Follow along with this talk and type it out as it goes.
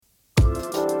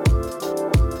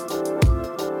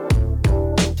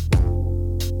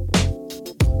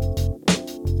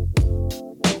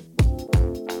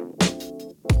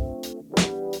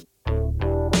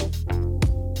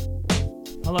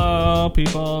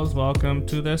peoples, welcome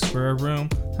to the Spur Room.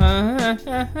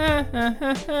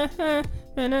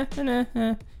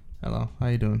 Hello, how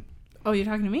you doing? Oh, you're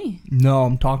talking to me? No,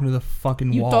 I'm talking to the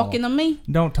fucking You wall. talking to me?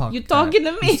 Don't talk. You talking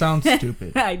to me? You sound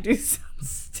stupid. I do sound You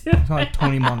stupid. sound like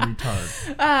Tony Mon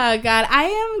retard. Oh, God. I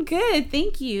am good.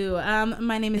 Thank you.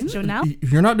 My name is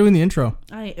Jonelle. You're not doing the intro.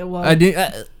 I did.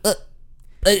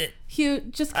 Hugh,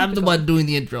 just keep I'm it the going. one doing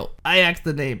the intro. I asked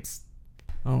the names.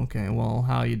 Okay, well,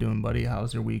 how you doing, buddy?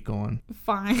 How's your week going?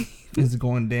 Fine. Is it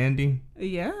going dandy?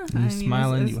 Yeah. You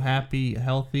smiling? You happy? You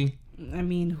healthy? I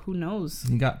mean, who knows?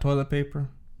 You got toilet paper?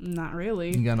 Not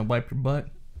really. You gotta wipe your butt?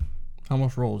 How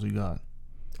much rolls you got?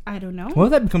 I don't know. What if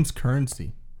that becomes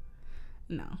currency?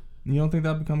 No. You don't think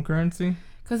that become currency?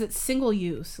 Because it's single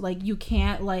use. Like, you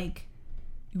can't, like,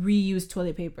 reuse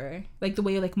toilet paper. Like, the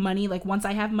way, like, money. Like, once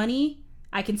I have money,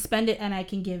 I can spend it and I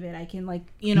can give it. I can, like,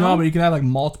 you know. No, but you can have, like,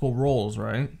 multiple rolls,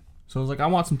 right? So it's like, I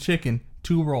want some chicken,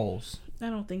 2 rolls. I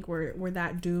don't think we're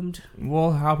that doomed.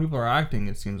 Well, how people are acting,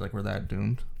 it seems like we're that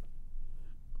doomed.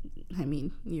 I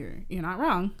mean, you're not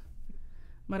wrong,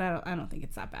 but I don't think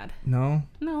it's that bad. No?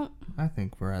 No. I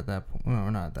think we're at that point. Well,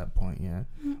 we're not at that point yet.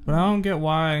 But I don't get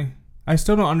why. I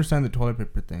still don't understand the toilet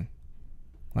paper thing.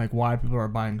 Like, why people are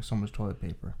buying so much toilet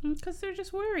paper. Because they're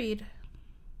just worried.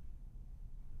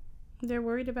 They're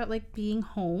worried about, like, being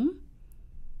home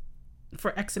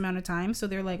for X amount of time. So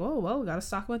they're like, oh, well, gotta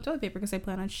stock up on toilet paper because I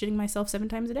plan on shitting myself 7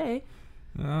 times a day.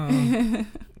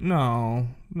 No,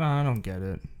 I don't get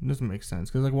it. It doesn't make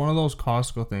sense. Because, like, one of those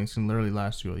Costco things can literally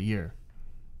last you a year.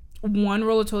 One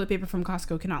roll of toilet paper from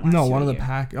Costco cannot last No, you one a of the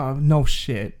year. no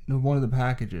shit. One of the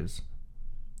packages.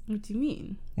 What do you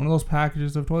mean? One of those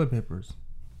packages of toilet papers.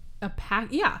 A pack?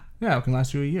 Yeah. Yeah, it can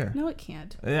last you a year. No, it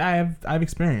can't. I have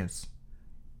experience.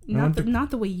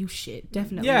 Not the way you shit.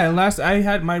 Definitely. Yeah,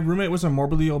 my roommate was a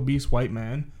morbidly obese white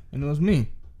man, and it was me,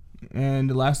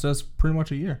 and it lasted us pretty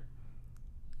much a year.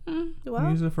 Well,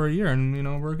 We used it for a year, and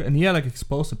we're good. And he had like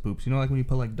explosive poops. You know, like when you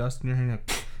put like dust in your hair.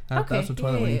 That's the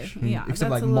toilet. Yeah,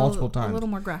 except that's like multiple times. A little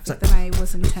more graphic than I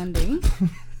was intending.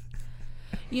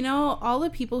 All the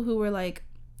people who were like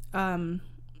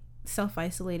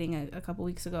self-isolating a couple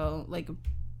weeks ago, like,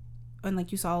 and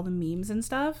like you saw all the memes and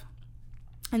stuff,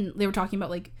 and they were talking about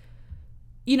like,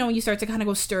 when you start to kind of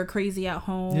go stir crazy at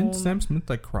home. Didn't Sam Smith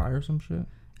like cry or some shit?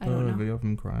 I don't know. A video of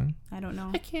him crying. I don't know.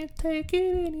 I can't take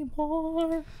it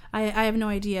anymore. I have no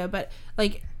idea, but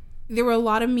like there were a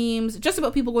lot of memes just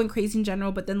about people going crazy in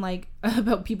general, but then like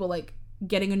about people like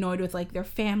getting annoyed with like their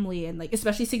family and like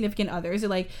especially significant others. They're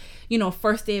like,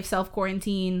 first day of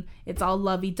self-quarantine, it's all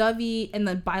lovey-dovey, and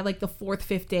then by like the 4th,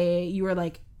 5th day, you were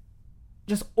like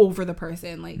just over the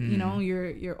person. Like,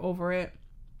 you're over it.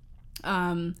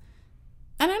 I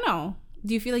don't know.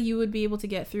 Do you feel like you would be able to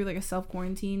get through like a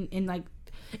self-quarantine in like,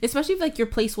 especially if like your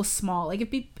place was small, like if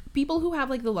people who have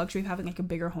like the luxury of having like a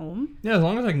bigger home? Yeah, as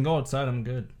long as I can go outside, I'm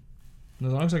good.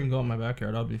 As long as I can go in my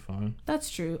backyard, I'll be fine. That's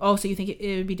true. Oh, so you think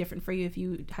it would be different for you if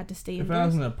you had to stay indoors? If I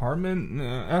was in an apartment,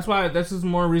 that's just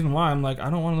more reason why I'm like, I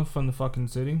don't want to live in the fucking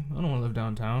city. I don't want to live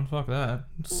downtown. Fuck that.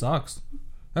 It sucks.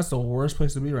 That's the worst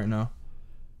place to be right now.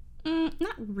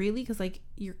 Not really, because like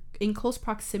you're in close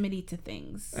proximity to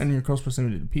things. And you're close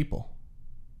proximity to people.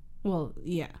 Well,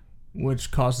 yeah.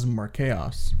 Which causes more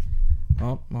chaos.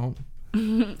 Oh.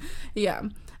 Yeah.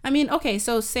 I mean,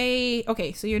 so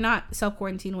you're not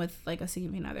self-quarantine with like a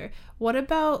significant other. What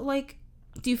about like,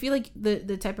 do you feel like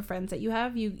the type of friends that you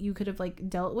have, you could have like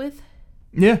dealt with?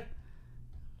 Yeah.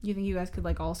 You think you guys could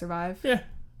like all survive? Yeah.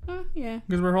 Yeah.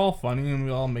 Because we're all funny and we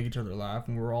all make each other laugh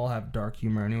and we all have dark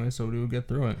humor anyway, so we would get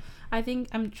through it. I think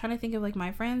I'm trying to think of like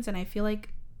my friends, and I feel like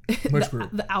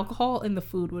the alcohol and the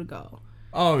food would go.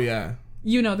 Oh yeah.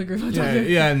 You know the group I'm talking about.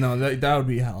 Yeah, no, that would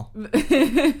be hell.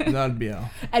 That would be hell.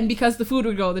 And because the food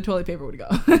would go, the toilet paper would go.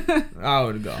 I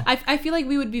would go. I feel like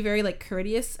we would be very like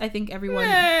courteous. I think everyone.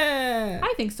 Yeah.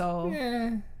 I think so.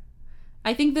 Yeah.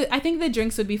 I think the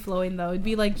drinks would be flowing though. It'd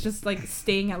be like just like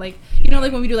staying at like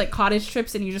like when we do like cottage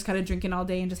trips and you're just kind of drinking all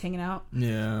day and just hanging out.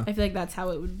 Yeah. I feel like that's how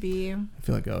it would be. I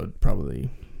feel like I would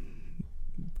probably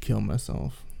kill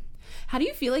myself. How do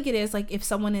you feel like it is like if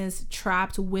someone is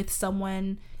trapped with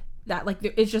someone that like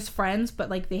it's just friends but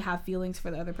like they have feelings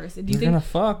for the other person? Do you think gonna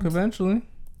fuck eventually?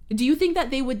 Do you think that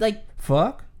they would like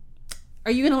fuck?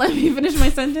 Are you gonna let me finish my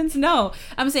sentence? No,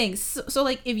 I'm saying so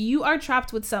like if you are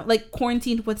trapped with like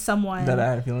quarantined with someone that I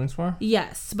had feelings for.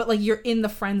 Yes, but like you're in the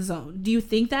friend zone. Do you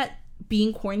think that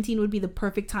being quarantined would be the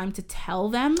perfect time to tell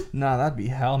them? Nah, that'd be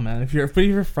hell, man. If you're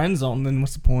friend zone, then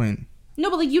what's the point? No,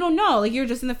 but like you don't know. Like you're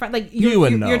just in the friend. Like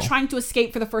you're trying to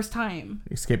escape for the first time.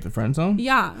 Escape the friend zone?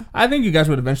 Yeah. I think you guys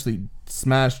would eventually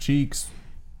smash cheeks.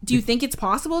 Do you think it's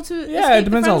possible to? Yeah, it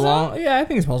depends how long. Yeah, I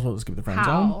think it's possible to skip the friend How?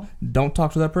 zone. Don't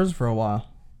talk to that person for a while.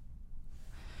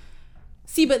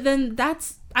 See, but then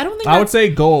I don't think I would say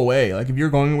go away. Like if you're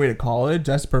going away to college,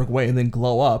 that's the perfect way, and then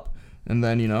glow up, and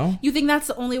then You think that's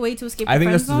the only way to escape the I think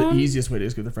friend that's zone? the easiest way to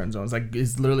escape the friend zone.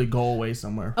 It's literally go away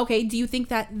somewhere. Okay, do you think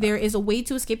that there is a way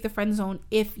to escape the friend zone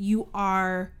if you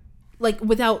are like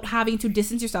without having to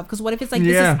distance yourself? Because what if it's like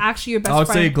this is actually your best I would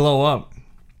friend? say glow up.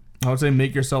 I would say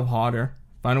make yourself hotter.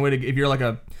 Find a way to, if you're like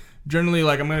generally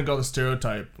like I'm gonna go the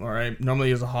stereotype. All right, normally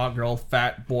he's a hot girl,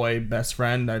 fat boy best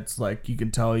friend. That's like you can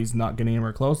tell he's not getting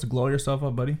anywhere close. To glow yourself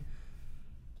up, buddy.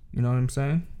 You know what I'm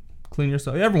saying? Clean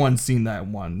yourself. Everyone's seen that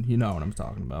one. You know what I'm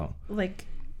talking about. Like,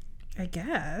 I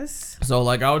guess. So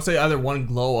like I would say either one,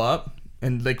 glow up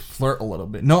and like flirt a little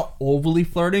bit. Not overly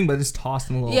flirting, but just toss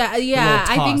them a little. Yeah. a little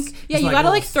I toss. think Just you gotta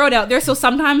a like little- throw it out there. So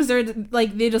sometimes they're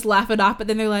like they just laugh it off, but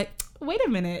then they're like, wait a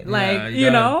minute, like you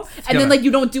know, gotta- and then like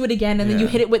you don't do it again, and then you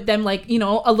Yeah. hit it with them like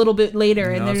a little bit later,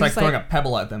 You and know, they're it's like just throwing like a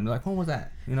pebble at them. They're like, what was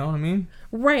that? You know what I mean?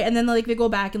 right, and then like they go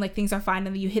back and like things are fine, and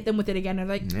then you hit them with it again, and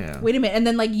they're like, Yeah. wait a minute, and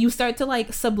then like you start to like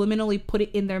subliminally put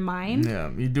it in their mind Yeah,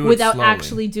 you do it without slowly.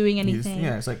 actually doing You just- anything.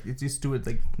 yeah, it's like you just do it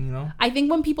like I think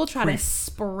when people try Creep. to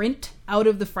sprint out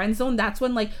of the friend zone, that's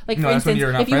when like No, for that's when instance,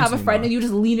 you're not if you have a friends friend anymore. and you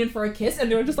just lean in for a kiss, and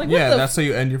they're just like, what yeah, the that's how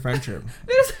you end your friendship.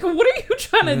 they're just like, what are you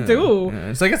trying to do? Yeah.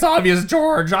 It's like it's obvious,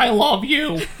 George. I love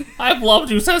you. I've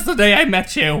loved you since the day I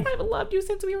met you. I've loved you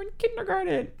since we were in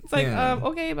kindergarten. It's like, Yeah.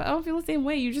 okay, but I don't feel the same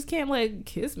way. You just can't like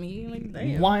kiss me. Like,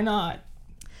 damn. Why not?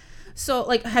 So,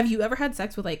 like, have you ever had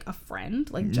sex with like a friend,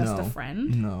 like just a No.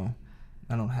 friend? No,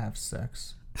 I don't have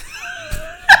sex.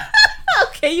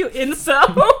 Okay, you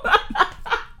incel.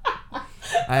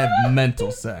 I have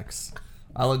mental sex.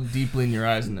 I look deeply in your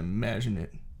eyes and imagine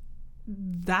it.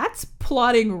 That's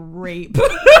plotting rape.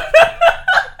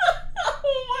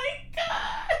 Oh my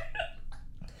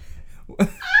god.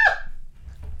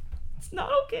 It's not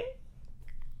okay.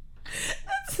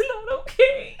 That's not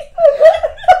okay.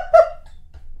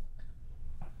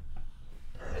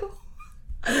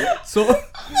 So,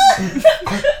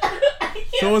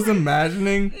 so I was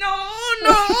imagining. No.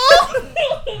 No.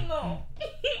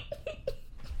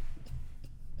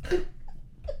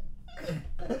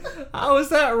 How is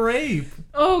that rape?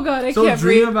 Oh god, I So can't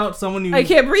dream breathe. about someone you. I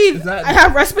can't breathe. Is that- I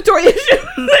have respiratory issues.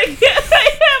 I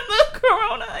have the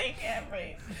corona. I can't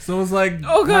breathe. So it's like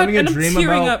Oh, God, having a and I'm dream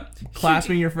tearing about up.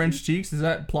 clasping your friend's cheeks. Is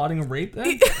that plotting a rape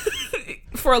then?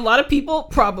 For a lot of people,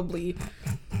 probably.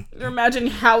 Imagine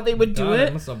how they would do God,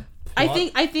 it. must have I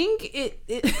plot- think it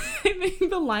I think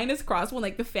the line is crossed when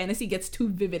like the fantasy gets too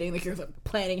vivid and like you're like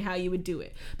planning how you would do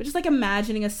it. But just like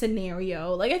imagining a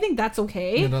scenario, like I think that's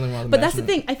okay. There's nothing wrong with But that's the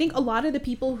imagining thing. I think a lot of the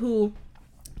people who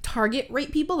target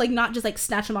rape people, like not just like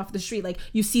snatch them off the street, like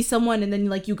you see someone and then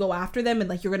like you go after them and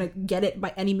like you're gonna get it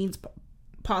by any means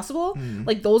possible.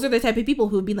 Like those are the type of people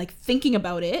who have been like thinking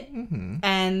about it,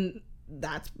 and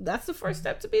that's the first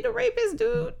step to being a rapist,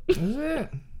 dude. Is it?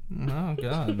 Oh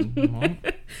god. Well,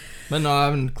 but no, I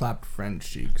haven't clapped friend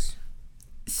cheeks.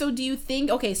 So do you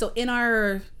think, okay, so in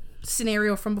our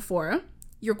scenario from before,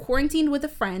 you're quarantined with a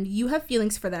friend, you have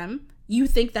feelings for them, you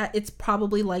think that it's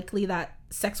probably likely that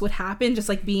sex would happen, just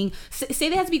like being, say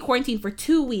they had to be quarantined for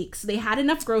 2 weeks, they had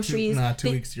enough groceries.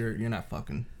 Two weeks. You're not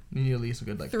fucking. You need at least a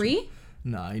good like 3?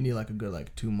 Nah, you need like a good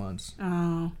like 2 months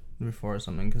Oh. before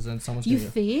something, because then someone's You gonna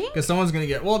get. think? Because someone's gonna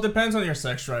get. Well, it depends on your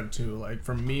sex drive too. Like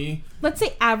for me, Let's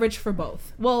say average for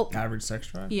both. Well, average sex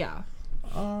drive. yeah.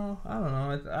 I don't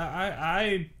know.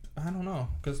 I don't know.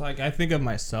 Because like I think of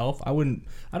myself, I wouldn't.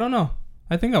 I don't know.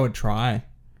 I think I would try.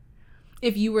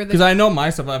 If you were the... Because I know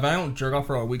myself. If I don't jerk off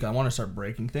for a week, I want to start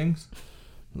breaking things.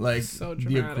 Like So the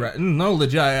dramatic. no,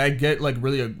 legit. I get like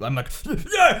really. I'm like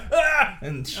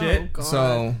and shit. Oh, God.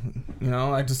 So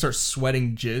I just start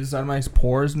sweating jizz out of my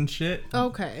pores and shit.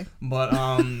 Okay. But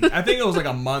I think it was like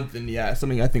a month, and yeah,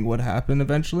 something I think would happen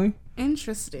eventually.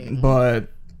 Interesting. But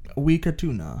a week or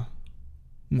two, nah.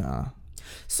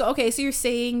 So, okay, so you're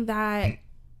saying that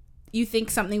you think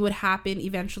something would happen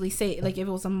eventually, say, like if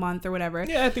it was a month or whatever.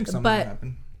 Yeah, I think something But- would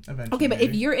happen eventually. Okay, but if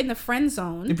maybe. you're in the friend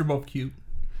zone, if you're both cute,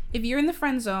 if you're in the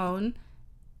friend zone,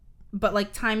 but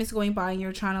like time is going by and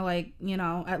you're trying to like,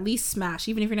 at least smash,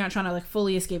 even if you're not trying to like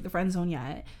fully escape the friend zone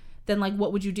yet, then like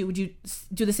what would you do? Would you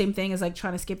do the same thing as like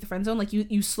trying to escape the friend zone? Like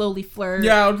you slowly flirt?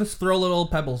 yeah, I'll just throw little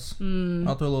pebbles.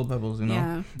 I'll throw little pebbles,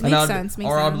 Yeah. And Makes I'll- sense. Makes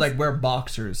or I'll sense. like wear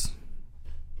boxers.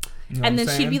 You know and what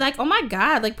then I'm she'd be saying? like, "Oh my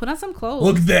god, like put on some clothes."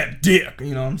 "Look at that dick."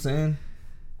 You know what I'm saying?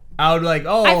 I would like,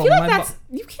 oh, I feel like my that's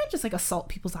you can't just like assault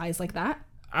people's eyes like that.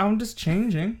 I'm just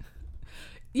changing.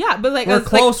 Yeah, but like we're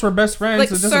close. We're best friends. Like,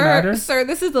 It doesn't sir, matter. sir,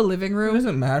 this is the living room. It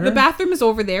doesn't matter. The bathroom is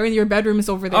over there, and your bedroom is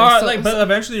over there. But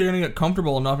eventually you're gonna get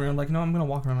comfortable enough. And you're like, no, I'm gonna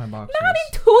walk around my boxers. Not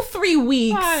in 2-3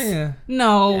 weeks. Yeah.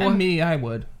 No. Yeah, me, I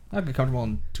would. I'd get comfortable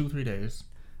in 2-3 days.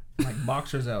 Like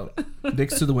boxers out.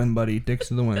 Dicks to the wind, buddy. Dicks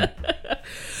to the wind.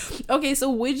 Okay, so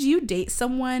would you date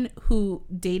someone who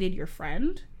dated your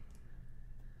friend?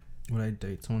 Would I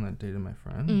date someone that dated my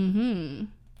friend? Mm-hmm.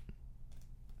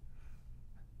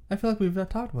 I feel like we've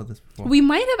talked about this before. I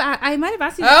might have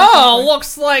asked you. Oh,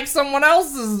 looks like someone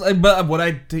else's. But would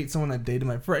I date someone that dated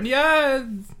my friend? Yeah.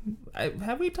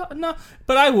 Have we talked? No.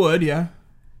 But I would, yeah.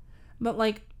 But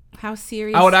like, how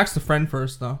serious? I would ask the friend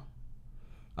first, though.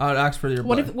 I would ask for your.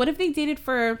 What if they dated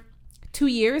for 2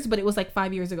 years, but it was like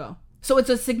 5 years ago? So it's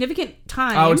a significant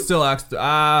time. I would still ask.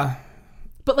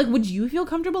 But like, would you feel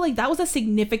comfortable? Like that was a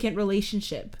significant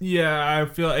relationship. Yeah, I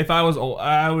feel if I was old,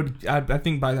 I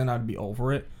think by then I'd be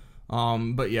over it.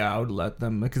 But yeah, I would let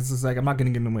them because it's like I'm not gonna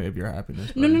get in the way of your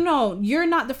happiness. Buddy. No. You're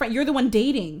not the friend. You're the one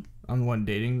dating. I'm the one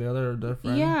dating the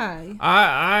friend. Yeah.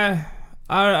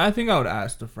 I think I would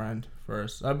ask the friend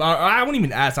first. I wouldn't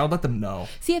even ask. I would let them know.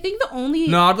 See, I think the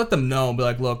only I'd let them know. Be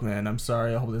like, look, man, I'm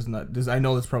sorry. I hope this is not. I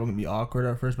know this is probably gonna be awkward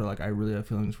at first, but like, I really have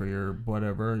feelings for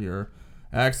your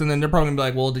ex. And then they're probably gonna be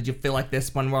like, well, did you feel like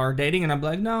this when we were dating? And I'm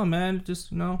like, no, man, it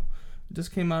just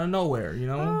came out of nowhere, you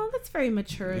know. Oh, that's very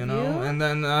mature of you. And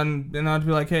then I'd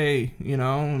be like, hey,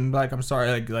 and like, I'm sorry,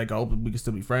 like I hope we can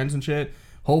still be friends and shit.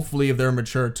 Hopefully, if they're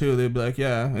mature too, they'd be like,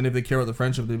 yeah. And if they care about the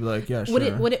friendship, they'd be like, yeah,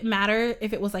 sure. Would it matter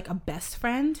if it was like a best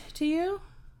friend to you?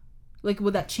 Like,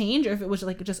 would that change, or if it was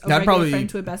like just a regular friend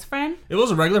to a best friend? If it was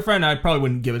a regular friend, I probably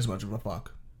wouldn't give as much of a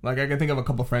fuck. Like, I can think of a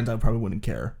couple friends I probably wouldn't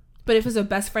care. But if it was a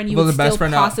best friend, you would still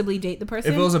possibly date the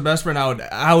person? If it was a best friend,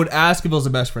 I would ask if it was a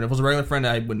best friend. If it was a regular friend,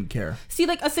 I wouldn't care. See,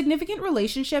 like a significant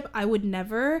relationship, I would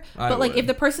never. But like if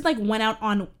the person like went out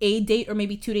on a date or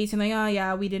maybe 2 dates and like, oh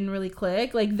yeah, we didn't really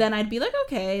click, like then I'd be like,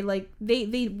 okay, like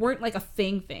they weren't like a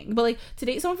thing. But like to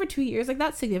date someone for 2 years, like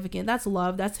that's significant. That's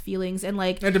love. That's feelings. And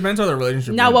like it depends on the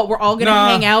relationship. Now what? We're all gonna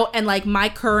hang out and like my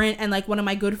current and like one of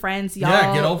my good friends,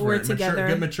 y'all get over were it. together.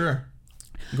 Get mature.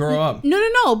 Grow up.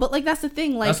 No. But like that's the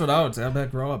thing. Like that's what I would say. I'd be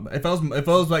like, grow up. If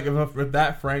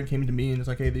that friend came to me and it's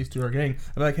like, hey, these two are getting,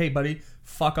 I'd be like, hey, buddy,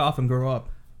 fuck off and grow up.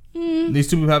 These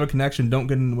two have a connection. Don't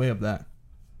get in the way of that.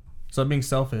 Stop being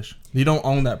selfish. You don't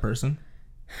own that person.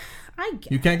 I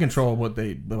guess. You can't control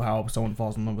how someone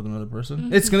falls in love with another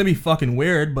person. It's gonna be fucking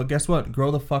weird, but guess what?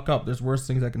 Grow the fuck up. There's worse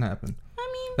things that can happen.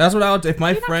 That's what I would. If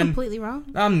my friend, not completely wrong.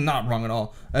 I'm not wrong at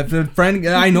all. If a friend,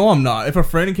 I know I'm not. If a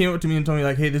friend came up to me and told me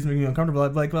like, "Hey, this is making me uncomfortable,"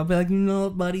 I'd be like, you know,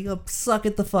 what, buddy, suck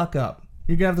it the fuck up.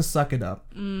 You're gonna have to suck it up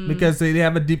because they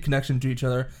have a deep connection to each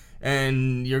other,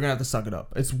 and you're gonna have to suck it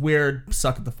up. It's weird.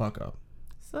 Suck it the fuck up.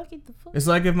 Suck it the fuck. It's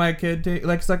like if my kid,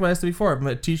 it's like what I said before. If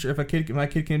my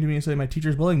kid came to me and said my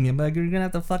teacher's bullying me, I'm like, you're gonna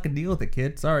have to fucking deal with it,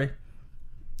 kid. Sorry.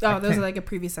 Oh, those are like a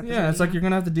previous episode. Yeah, it's like you're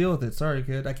gonna have to deal with it. Sorry,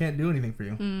 kid. I can't do anything for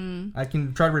you. I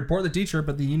can try to report the teacher,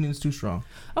 but the union's too strong.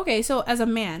 Okay, so as a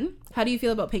man, how do you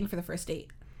feel about paying for the first date?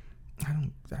 I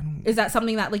don't. Is that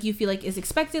something that like you feel like is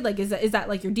expected? Like is that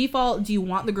like your default? Do you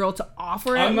want the girl to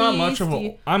offer it? I'm not much of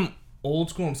a. I'm old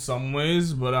school in some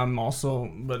ways, but I'm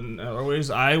also, but in other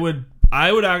ways, I would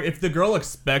if the girl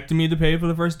expected me to pay for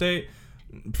the first date,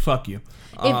 fuck you.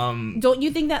 Don't you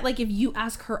think that like if you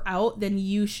ask her out, then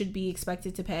you should be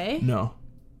expected to pay? No.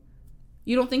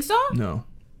 You don't think so? No.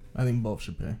 I think both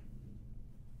should pay.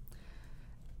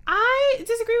 I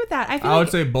disagree with that. I would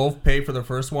say both pay for the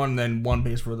first one, then one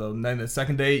pays for then the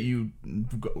second date you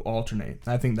alternate.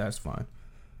 I think that's fine.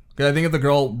 Because I think if the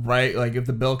girl, like if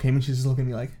the bill came and she's just looking at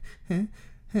me like,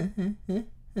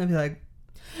 I'd be like,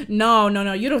 no,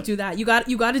 you don't do that. You got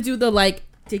to do the like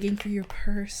digging through your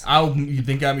purse. You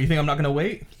think I'm not gonna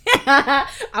wait?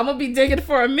 I'm gonna be digging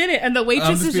for a minute, and the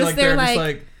waitress is just there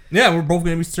like, yeah, we're both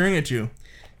gonna be staring at you.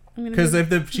 Because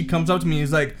if she comes up to me,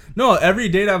 it's like, no, every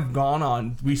date I've gone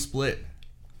on, we split.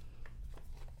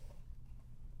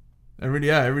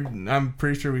 I'm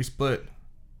pretty sure we split.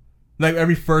 Like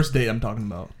every first date I'm talking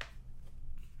about.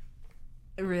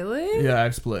 Really? Yeah,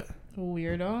 I've split.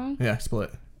 Weirdo. Yeah,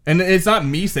 split. And it's not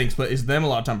me saying split, it's them a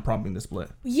lot of time prompting to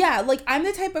split. Yeah, like I'm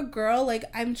the type of girl, like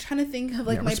I'm trying to think of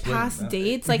like my past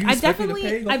dates. Like I've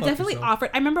definitely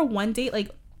offered. I remember one date, like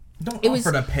don't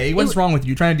offer to pay. What's wrong with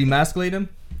you? Trying to demasculate him?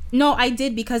 No, I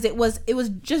did because it was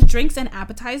just drinks and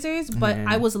appetizers, but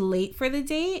I was late for the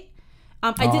date.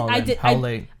 How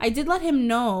late? I did let him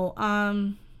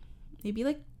know. Maybe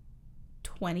like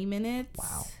 20 minutes.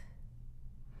 Wow.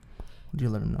 Did you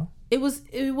let him know? It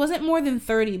wasn't more than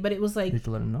 30, but it was like. Did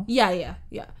you let him know? Yeah.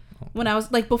 When I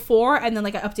was like before, and then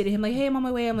like I updated him like, hey, I'm on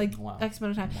my way. I'm like X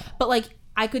amount of time, but like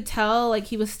I could tell like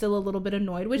he was still a little bit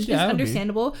annoyed, which is Yeah, I would be.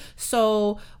 understandable.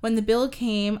 So when the bill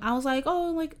came, I was like,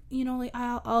 oh, like, you know, like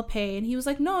I'll pay. And he was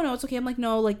like, no, it's okay. I'm like,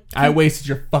 no, like I wasted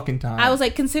your fucking time. I was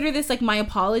like, consider this like my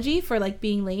apology for like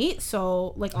being late.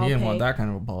 So like I'll He didn't pay. want that kind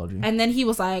of apology. And then he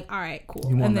was like, all right, cool.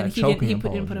 He wanted And then that he didn't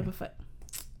choking put up a foot.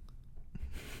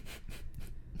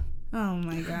 Oh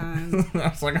my god. I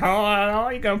was like, oh,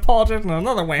 you can apologize in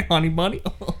another way, honey bunny.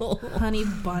 Honey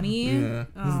bunny. Yeah, this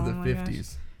Oh is my the gosh.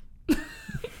 50s.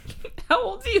 How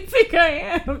old do you think I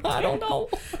am? I don't know.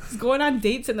 Just going on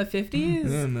dates in the 50s?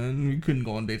 Yeah, man, you couldn't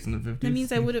go on dates in the 50s. That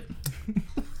means I would have.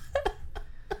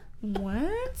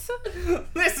 What?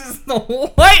 This is the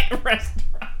white restaurant.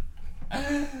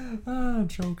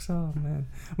 Jokes off, man.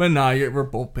 But nah, we're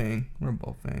both paying. We're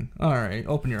both paying. All right,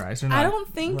 open your eyes. We're I not-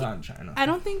 don't think. we're not in China. I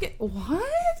don't think it.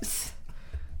 What?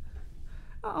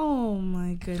 Oh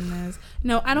my goodness.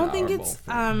 No, I don't No, think we're it's. both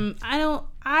paying.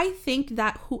 I think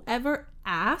that whoever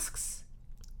asks.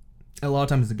 A lot of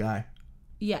times the guy.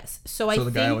 Yes. So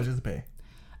the guy always has to pay.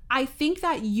 I think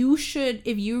that you should,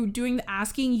 if you're doing the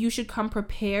asking, you should come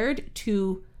prepared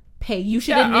to pay. You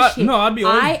should initiate. no, I'd be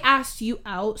always- I asked you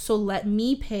out, so let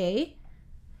me pay.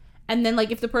 And then, like,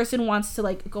 if the person wants to,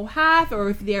 like, go half, or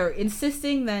if they're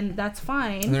insisting, then that's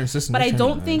fine. And they're insisting, But I that's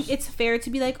don't nice. think it's fair to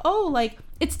be like, oh, like,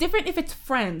 it's different if it's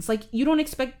friends. Like, you don't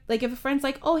expect, like, if a friend's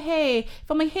like, oh, hey, if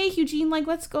I'm like, hey, Eugene, like,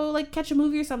 let's go, like, catch a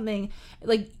movie or something.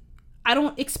 Like, I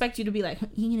don't expect you to be like,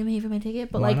 you gonna pay for my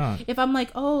ticket? But, Why like, not? if I'm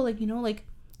like, oh, like, you know,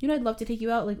 I'd love to take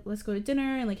you out. Like, let's go to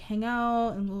dinner and, like, hang out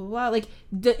and blah, blah, blah. Like,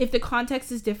 if the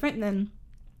context is different, then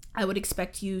I would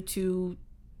expect you to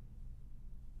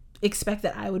expect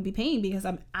that I would be paying because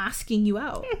I'm asking you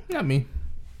out. Not me.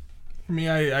 For me,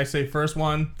 I say first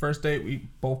date, we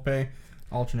both pay.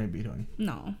 Alternate between.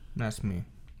 No. That's me.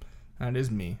 That is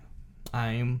me.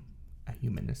 I'm a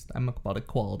humanist. I'm about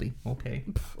equality. Okay.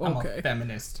 I'm a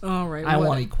feminist. All right. I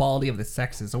want equality of the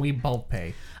sexes, so we both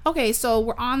pay. Okay, so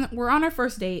we're on our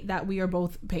first date that we are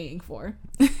both paying for.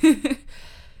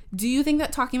 Do you think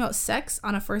that talking about sex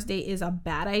on a first date is a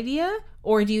bad idea,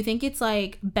 or do you think it's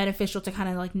like beneficial to kind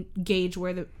of like gauge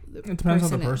where the It depends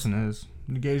person on the person is.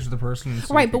 Engage the person. And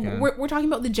see Right, if but you can. we're talking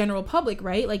about the general public,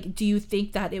 right? Like, do you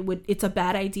think that it's a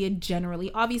bad idea generally?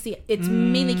 Obviously, it's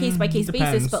mainly case by case basis,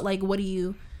 depends. but like, what do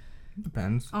you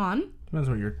Depends. on? Depends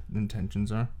what your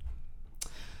intentions are.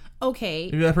 Okay,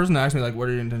 If that person asked me like, "What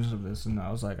are your intentions of this?" and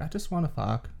I was like, "I just want to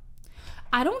fuck.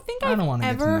 I don't think I I've don't want to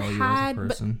get to ever know you had, as a but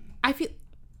person. I feel,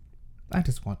 I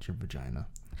just want your vagina."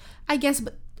 I guess,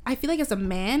 but I feel like as a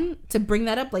man to bring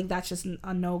that up, like that's just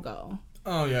a no go.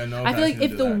 Oh yeah, no. I feel like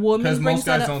if the woman brings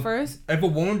that up first, if a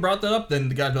woman brought that up, then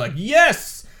the guy'd be like,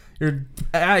 "Yes, you're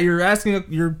asking,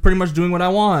 you're pretty much doing what I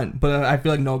want." But I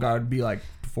feel like no guy would be like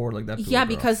before like that. to a yeah,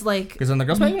 girl. because like then the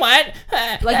girl's like, "What?"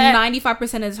 like 95%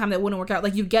 of the time that wouldn't work out.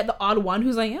 Like you get the odd one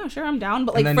who's like, yeah, sure, I'm down,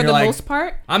 but like then for you're the like, most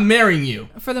part, I'm marrying you.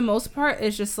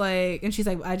 it's just like, and she's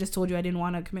like, I just told you I didn't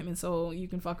want a commitment, so you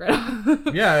can fuck right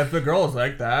off. Yeah, if the girl is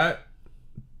like that,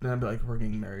 then I'd be like, "We're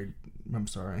getting married. I'm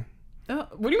sorry." Oh,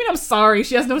 what do you mean I'm sorry?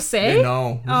 She has no say? Yeah,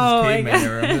 no, this Oh, is my caveman God.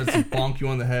 era. I'm gonna just bonk you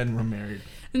on the head and we're married.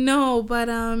 No, but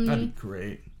That'd be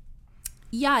great.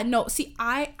 yeah, no. See,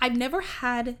 I've never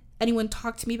had anyone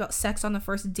talk to me about sex on the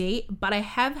first date, but I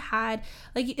have had,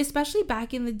 like, especially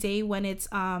back in the day when it's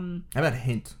I've had a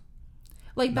hint.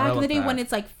 like Now I back in the look day when back.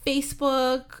 it's like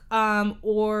Facebook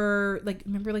or like,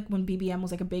 remember like when BBM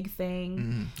was like a big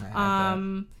thing. I had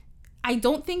that. I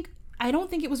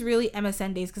don't think it was really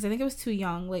MSN days because I think I was too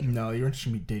young. Like, No, you weren't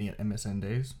me dating at MSN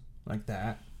days like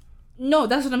that. no,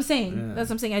 that's what I'm saying. Yeah. That's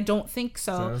what I'm saying. I don't think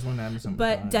So I was when MSN.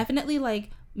 but definitely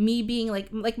like me being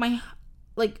like my,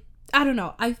 like, I don't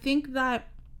know, I think that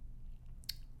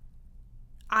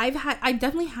I've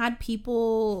definitely had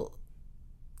people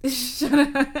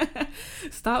shut up.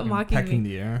 Stop mocking pecking me.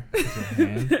 the air with your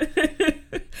hand.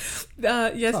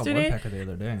 Yesterday The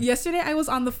other day. yesterday I was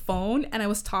on the phone and I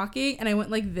was talking and I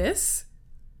went like this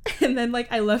and then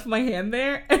like I left my hand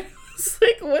there and I was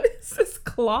like, what is this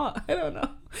claw? I don't know.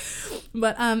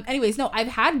 But anyways, no, I've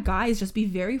had guys just be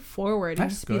very forward and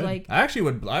That's just good. be like, I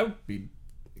would be.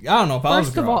 I don't know if I was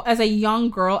a first girl. of all, as a young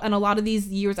girl, and a lot of these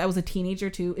years I was a teenager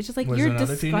too, it's just like, Was you're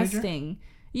another teenager? disgusting.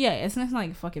 Yeah, it's not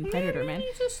like a fucking predator, man.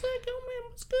 He's just like, oh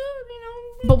man, what's good, you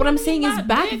know. But what I'm saying is Not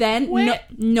back dick then, wet.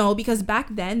 no, because back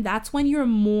then that's when you're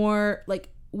more like,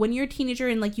 when you're a teenager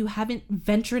and like you haven't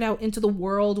ventured out into the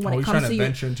world when Oh, it he's comes trying to to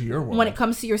venture into your world. when it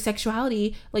comes to your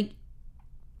sexuality, like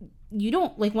you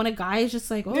don't like when a guy is just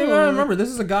like, oh, Yeah, remember, this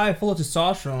is a guy full of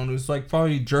testosterone who's like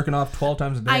probably jerking off 12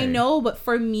 times a day. I know, but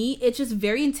for me, it's just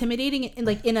very intimidating and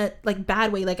like in a like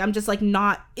bad way. Like I'm just like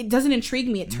not. It doesn't intrigue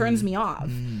me. It turns me off.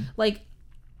 Like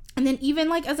And then even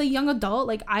like as a young adult,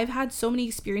 like I've had so many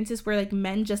experiences where like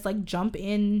men just like jump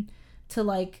in to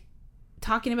like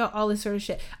talking about all this sort of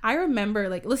shit. I remember,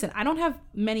 like, listen, I don't have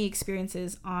many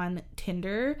experiences on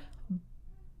Tinder.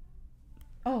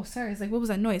 Oh, sorry. It's like, what was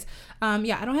that noise?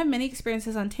 Yeah, I don't have many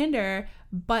experiences on Tinder,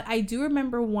 but I do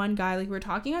remember one guy, like, we were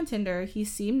talking on Tinder. He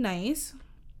seemed nice.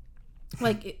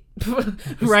 Like,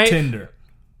 right? Tinder.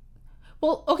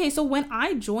 Well, okay, so when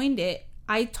I joined it,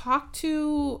 I talked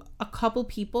to a couple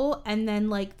people, and then,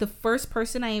 like, the first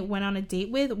person I went on a date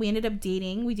with, we ended up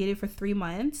dating. We dated for 3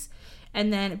 months,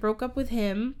 and then broke up with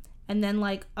him. And then,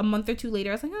 like, a month or two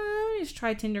later, I was like, oh, let me just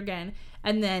try Tinder again.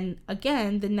 And then,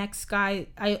 again, the next guy,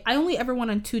 I only ever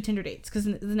went on 2 Tinder dates, because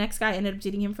the next guy, I ended up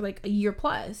dating him for, like, a year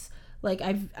plus. Like,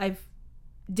 I've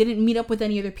didn't meet up with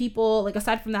any other people. Like,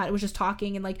 aside from that, it was just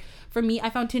talking. And, like, for me, I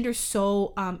found Tinder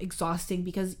so exhausting,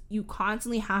 because you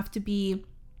constantly have to be,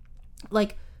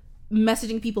 like,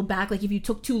 messaging people back. Like, if you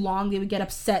took too long, they would get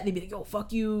upset. They'd be like, oh,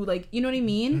 fuck you. Like, you know what I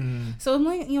mean? So I'm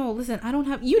like, you know, listen, I don't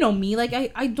have, you know me, like,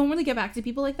 I don't really get back to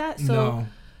people like that.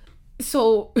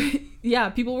 So yeah,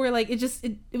 people were like, it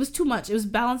was too much. It was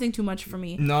balancing too much for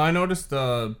me. No, I noticed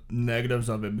the negatives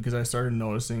of it, because I started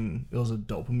noticing it was a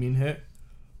dopamine hit.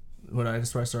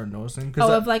 That's what I started noticing.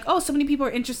 Of like, oh, so many people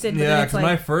are interested. But yeah, because when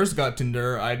I first got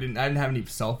Tinder, I didn't have any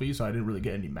selfies, so I didn't really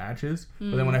get any matches.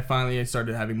 But then when I finally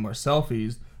started having more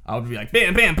selfies, I would be like,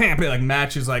 bam, bam, bam, bam, like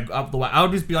matches, like up the way. I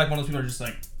would just be like one of those people who are just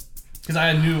like, because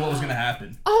I knew what was gonna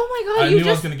happen. Oh my god! I knew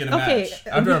I was gonna get a match.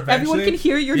 Everyone can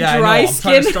hear your dry dry skin.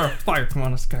 skin. I'm trying to start a fire. Come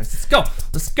on, let's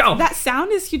go. That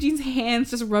sound is Eugene's hands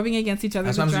just rubbing against each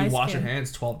other. Sometimes you wash your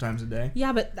hands 12 times a day.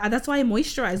 Yeah, but that's why I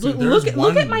moisturize. Dude,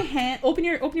 look at my hand. Open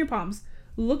your palms.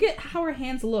 Look at how our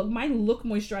hands look. Mine look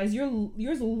moisturized.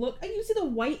 Yours look. You see the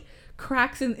white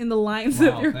cracks in the lines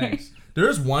of your hands.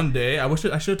 There's one day I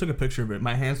should have took a picture of it.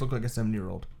 My hands look like a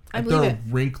 7-year-old. I believe it.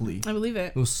 They're wrinkly. I believe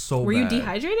it. It was so bad. Were you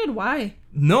dehydrated? Why?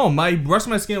 No, my rest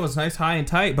of my skin was nice, high and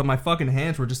tight, but my fucking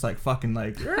hands were just like fucking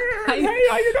like. Hey, how you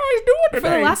guys doing today? For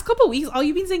the last couple of weeks, all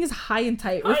you've been saying is high and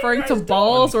tight, referring to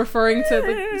balls, referring to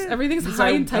like, everything's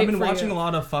high and tight. I've been watching a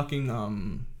lot of fucking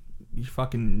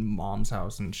Mom's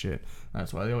House and shit.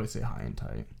 That's why they always say high and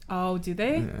tight. Oh, do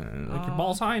they? Yeah, like your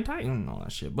balls high and tight and all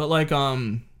that shit. But like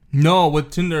no,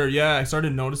 with Tinder, yeah, I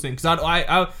started noticing, because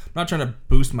I'm not trying to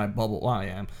boost my bubble. Well, I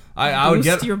am. I would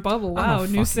get your bubble. Wow,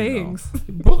 new sayings.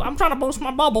 I'm trying to boost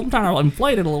my bubble. I'm trying to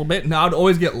inflate it a little bit. Now I'd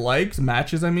always get likes,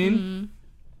 matches. I mean,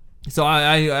 so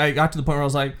I got to the point where I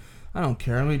was like, I don't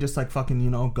care. Let me just like fucking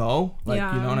go. Like,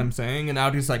 you know what I'm saying? And I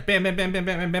would just like bam, bam, bam, bam,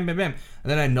 bam, bam, bam, bam, bam. And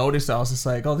then I noticed, I was just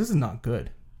like, oh, this is not good.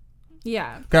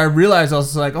 Yeah. I realized I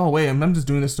was like, oh wait, I'm just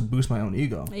doing this to boost my own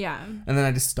ego. Yeah. And then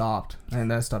I just stopped,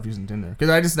 and I stopped using Tinder,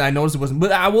 because I noticed it wasn't.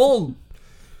 But I'll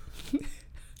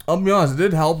be honest, it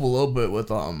did help a little bit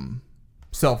with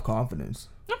self-confidence.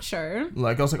 I'm sure.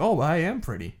 Like, I was like, oh, I am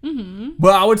pretty. Mm-hmm.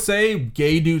 But I would say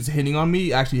gay dudes hitting on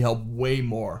me actually helped way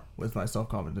more with my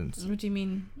self-confidence. What do you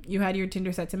mean? You had your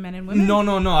Tinder set to men and women? No.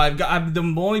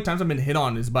 The only times I've been hit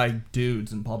on is by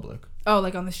dudes in public. Oh,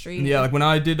 like on the street? Yeah, like when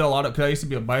I did a lot of, because I used to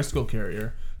be a bicycle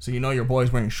carrier, so your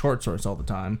boy's wearing short shorts all the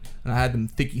time, and I had them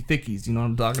thickies, you know what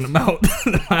I'm talking about?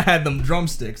 I had them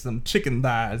drumsticks, them chicken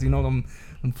thighs, them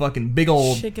fucking big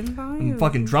old chicken thighs, them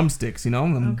fucking drumsticks,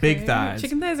 them big thighs.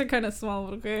 Chicken thighs are kind of small,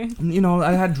 but okay.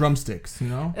 I had drumsticks,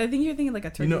 I think you're thinking like a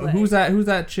turkey leg. Who's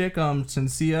that chick,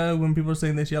 Shensia, when people are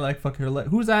saying that she had like fuck her leg.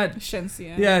 Who's that?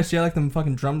 Shensia. Yeah, she had like them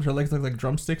fucking her legs look like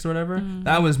drumsticks or whatever.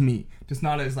 That was me. Just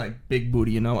not as like big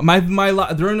booty, My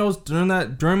during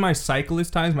my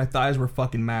cyclist times, my thighs were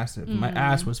fucking massive. My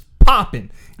ass was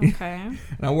popping. Okay. And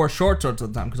I wore short shorts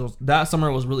at the time, because that summer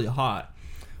it was really hot.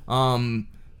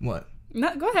 What?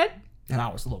 No, go ahead. And I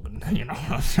was a little bit,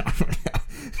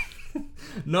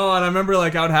 No, and I remember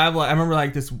like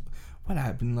this. What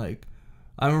happened? Like,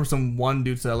 I remember one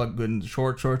dude said I looked good in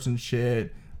short shorts and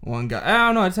shit. One guy, I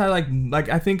don't know. I just had like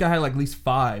I think I had like at least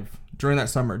 5 during that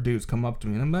summer dudes come up to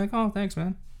me, and I'm like, oh, thanks,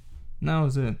 man. And that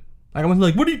was it. Like, I was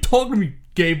like, what are you talking to me,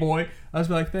 gay boy? I was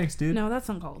like, thanks, dude. No, that's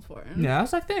uncalled for. Yeah, I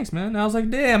was like, thanks, man. And I was like,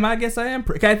 damn, I guess I am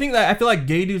pretty. I feel like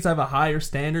gay dudes have a higher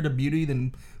standard of beauty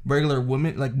than regular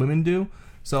women do.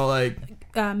 So like,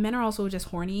 men are also just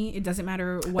horny. It doesn't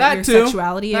matter what your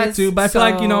sexuality is. That too. But I feel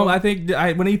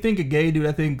like, when you think a gay dude,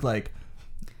 I think like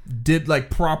did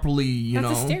like properly,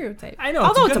 That's a stereotype. I know.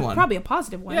 Although it's probably a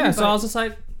positive one. Yeah. So I was just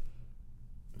like,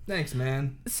 thanks,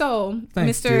 man. So,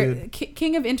 thanks, Mr.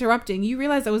 King of interrupting, you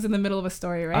realized I was in the middle of a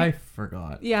story, right? I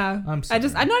forgot. Yeah. I'm sorry. I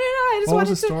just wanted was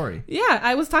the story? Yeah,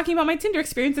 I was talking about my Tinder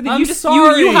experience, and then you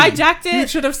hijacked it. You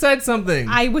should have said something.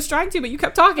 I was trying to, but you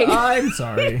kept talking. I'm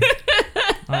sorry.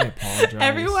 I apologize.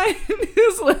 Everyone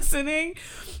who's listening,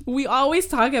 we always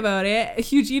talk about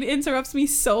it. Eugene interrupts me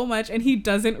so much, and he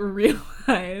doesn't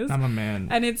realize. I'm a man.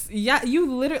 And it's, yeah,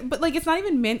 you literally, but like, it's not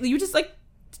even meant. You just like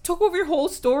took over your whole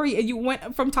story, and you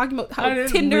went from talking about how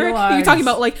Tinder, you're talking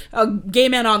about like a gay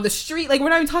man on the street. Like, we're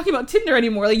not even talking about Tinder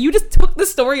anymore. Like, you just took the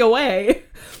story away.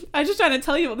 I was just trying to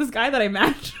tell you about this guy that I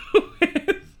matched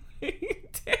with.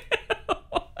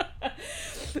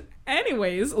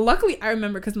 Anyways, luckily I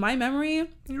remember, because my memory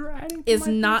is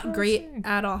not great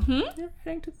at all. You're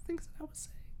adding to the things that I was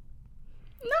saying.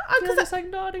 No, because just like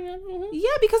nodding. Yeah,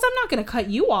 because I'm not gonna cut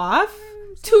you off.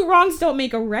 Two wrongs don't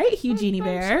make a right, Eugenie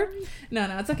Bear.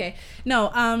 No, it's okay.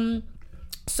 No,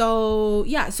 so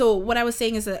yeah, so what I was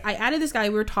saying is that I added this guy,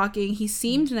 we were talking, he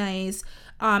seemed nice.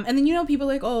 And then, you know, people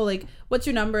are like, oh, like, what's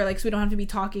your number? Like, so we don't have to be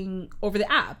talking over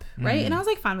the app, right? And I was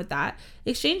like, fine with that.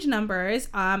 Exchange numbers,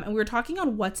 and we were talking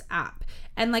on WhatsApp.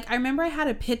 And like, I remember I had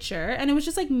a picture, and it was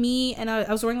just like me, and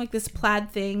I was wearing like this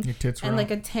plaid thing, your tits and were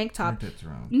like out. a tank top. Your tits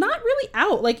were out. Not really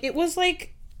out. Like, it was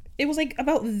like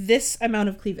about this amount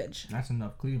of cleavage. That's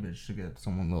enough cleavage to get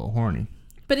someone a little horny.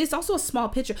 But it's also a small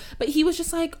picture. But he was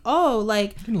just like, oh,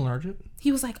 like, you can enlarge it.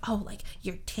 He was like, oh, like,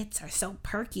 your tits are so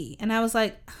perky. And I was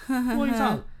like, well, he's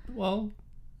not. Well,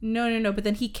 no. But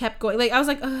then he kept going. Like, I was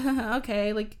like,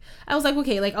 okay. Like, I was like,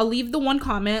 okay, like, I'll leave the one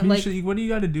comment. Like, what do you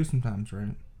got to do sometimes,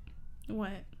 right?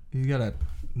 What? You got to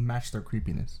match their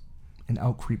creepiness and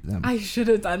out creep them. I should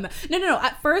have done that. No.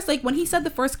 At first, like, when he said the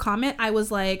first comment, I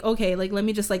was like, okay, like, let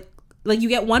me just, like, you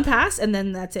get one pass and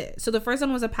then that's it. So the first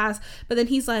one was a pass, but then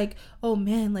he's like, oh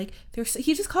man, like,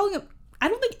 he's just calling him. I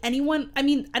don't think anyone, I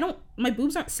mean, my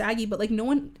boobs aren't saggy, but like, no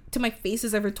one to my face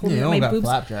has ever told me that my boobs,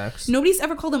 flapjacks. Nobody's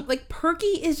ever called them, like, perky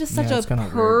is just such a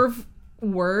perv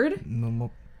word.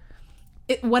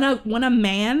 When a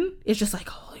man is just like,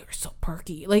 oh, you're so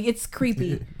perky, like, it's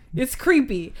creepy. It's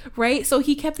creepy, right? So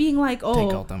he kept being like, oh,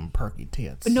 take out them perky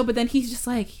tits. No, but then he's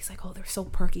like, oh, they're so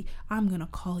perky, I'm gonna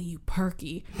call you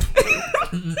Perky.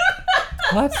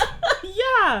 What?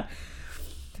 Yeah.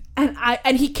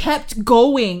 And he kept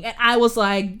going, and I was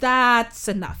like, that's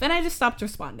enough, and I just stopped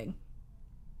responding.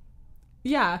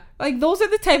 Yeah, like, those are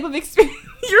the type of experience.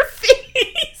 Your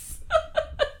face.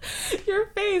 Your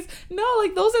face. No,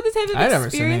 like, those are the type of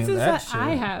experiences that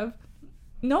I have.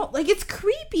 No, like, it's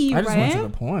creepy, right? I just went to the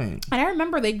point. And I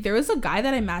remember, like, there was a guy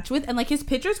that I matched with, and like, his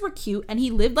pictures were cute, and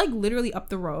he lived like literally up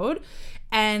the road.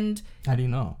 And how do you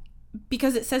know?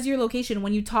 Because it says your location.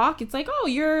 When you talk, it's like, oh,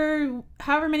 you're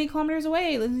however many kilometers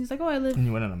away. And he's like, oh, I live. And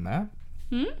you went on a map?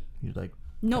 You're like,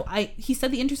 no, he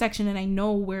said the intersection, and I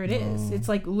know where it is. It's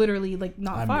like literally like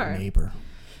not far. I'm your neighbor.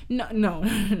 No.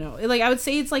 Like, I would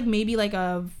say it's like maybe like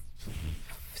a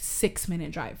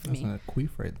 6-minute drive for me. That's a queef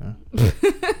right there.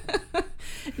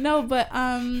 No, but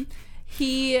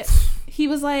he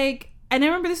was like, and I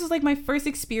remember this was like my first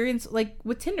experience like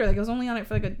with Tinder. Like, I was only on it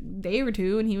for like a day or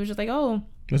two, and he was just like, oh.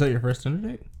 Was that your first Tinder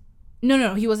date?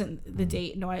 No, he wasn't the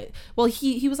date. No,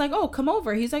 he was like, oh, come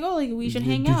over. He's like, oh, like, we should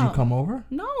hang out. Did you come over?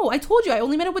 No, I told you I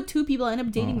only met up with 2 people. I ended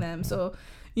up dating them. So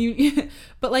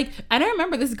but like, and I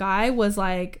remember this guy was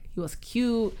like, he was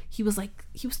cute. He was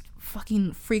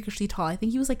fucking freakishly tall. I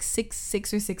think he was like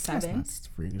 6'6" or 6'7". That's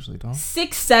freakishly tall.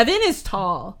 6'7" is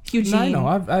tall, Eugene. No,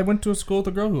 I know. I went to a school with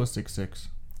a girl who was 6'6".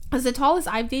 Because the tallest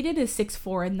I've dated is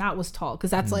 6'4", and that was tall.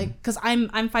 Because that's like, because I'm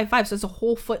 5'5", so it's a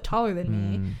whole foot taller than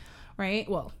me, right?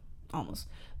 Well, almost.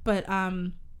 But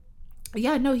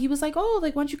yeah, no, he was like, oh,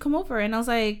 like, why don't you come over? And I was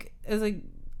like,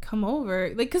 come over,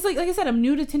 like, because like I said, I'm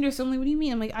new to Tinder, so I'm like, what do you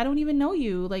mean? I'm like, I don't even know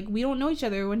you, like, we don't know each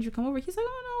other. Why don't you come over? He's like,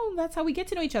 oh no, that's how we get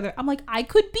to know each other. I'm like, I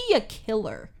could be a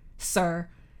killer, sir.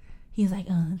 He's like,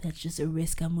 oh, that's just a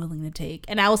risk I'm willing to take.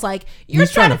 And I was like, you're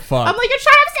trying to fuck. I'm like, you're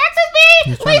trying to have sex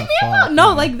with me? Leave me alone.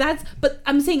 No, like, that's, but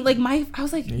I'm saying, like, I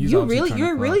was like, you're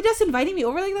really just inviting me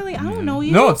over like that? Like, I don't know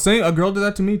you. No, it's saying a girl did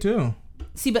that to me too.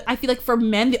 See, but I feel like for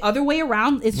men, the other way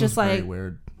around, it's just like,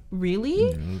 weird.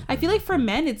 Really? Yeah, I feel like for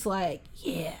men, it's like,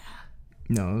 yeah.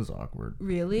 No, it was awkward.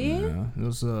 Really? Yeah, it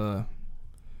was.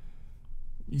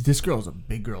 This girl's a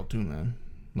big girl too, man.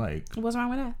 Like, what's wrong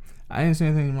with that? I didn't see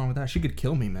anything wrong with that. She could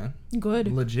kill me, man.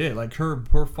 Good. Legit. Like, her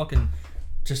fucking,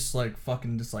 just like.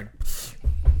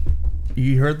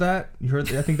 You heard that? You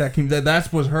heard? I think that came.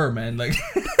 That was her, man. Like.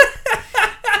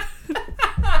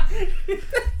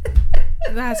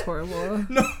 That's horrible.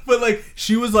 No, but like,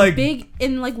 she was like big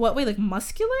in like what way? Like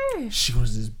muscular? She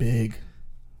was this big.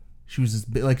 She was this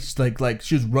big, like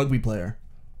she was a rugby player.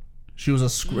 She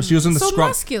was she was in the scrum.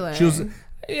 Muscular. She was.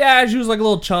 Yeah, she was like a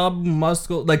little chub,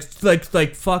 muscle, like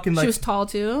fucking like. She was tall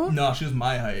too. No, she was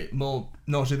my height. Well,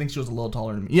 no, she thinks she was a little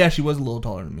taller than me. Yeah, she was a little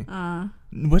taller than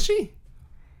me. Was she?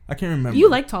 I can't remember. You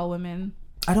like tall women.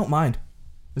 I don't mind.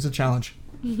 It's a challenge.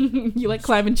 You like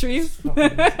climbing trees?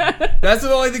 That's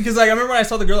the only thing, because like I remember when I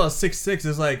saw the girl that was 6'6",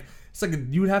 it's like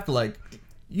you would have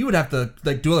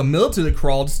to do a military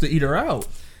crawl just to eat her out.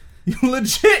 You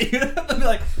legit, you'd have to be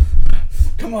like,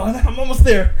 come on, I'm almost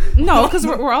there. No, because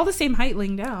we're all the same height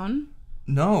laying down.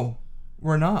 No,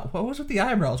 we're not. What's with the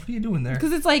eyebrows? What are you doing there?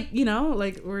 Because it's like,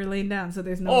 like we're laying down, so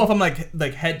there's no. Oh, if I'm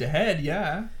like head to head,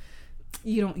 yeah.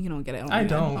 You don't get it. I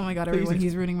don't. Oh my god, everyone,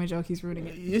 he's ruining my joke. He's ruining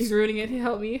it. He's ruining it.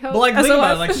 Help me. Help. But like, think SOS.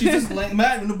 about it. Like, she's just laying.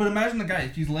 But imagine the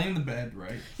guy. She's laying in the bed,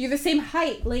 right? You're the same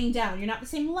height laying down. You're not the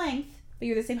same length, but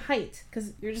you're the same height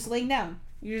because you're just laying down.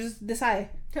 You're just this high.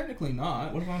 Technically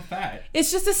not. What if I'm fat?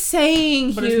 It's just a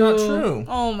saying, But Hugh. it's not true.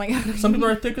 Oh my god. Some people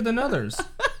are thicker than others.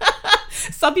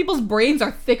 Some people's brains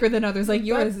are thicker than others, like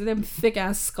yours. Them thick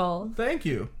ass skull. Thank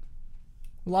you.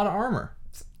 A lot of armor.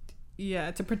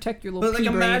 Yeah, to protect your little. But like,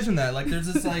 pea imagine that. Like, they're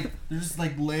just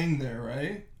like laying there,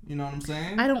 right? You know what I'm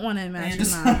saying? I don't want to imagine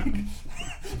just that.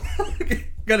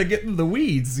 Gotta get in the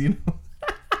weeds, you know.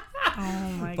 Oh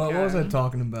my god. But what was I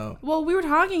talking about? Well, we were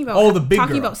talking about the big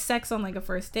girl. about sex on like a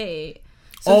first date.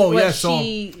 So what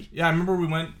I remember we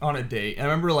went on a date, and I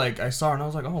remember like I saw her, and I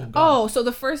was like, oh god. Oh, so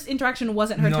the first interaction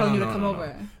wasn't her telling you to come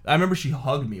over. I remember she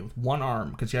hugged me with one arm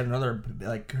because she had another,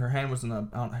 like her hand was in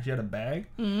she had a bag.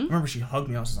 Mm-hmm. I remember she hugged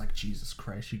me. I was just like, Jesus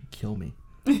Christ, she could kill me.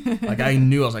 Like I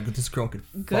knew, I was like, this girl could.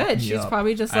 Good. She's up.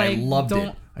 Probably just like, I loved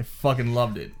it. I fucking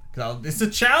loved it. It's a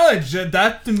challenge.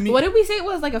 That to me. What did we say it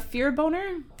was, like a fear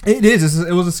boner? It is.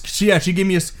 It was. She gave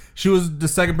me she was the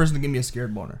second person to give me a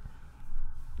scared boner.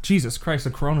 Jesus Christ,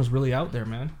 the corona's really out there,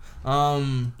 man. I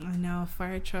know,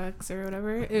 fire trucks or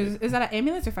whatever. Is that an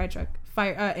ambulance or fire truck?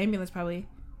 Ambulance probably.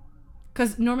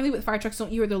 Because normally with fire trucks,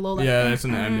 don't you hear the low like? Yeah, it's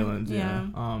an ambulance. Yeah.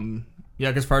 Yeah,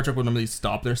 because fire truck would normally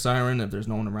stop their siren if there's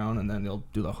no one around, and then they'll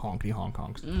do the honky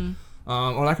honks.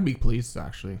 Or that could be police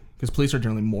actually, because police are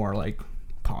generally more like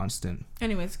constant.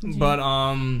 Anyways, continue. But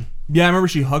yeah, I remember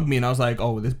she hugged me, and I was like,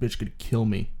 oh, this bitch could kill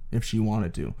me if she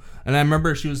wanted to. And I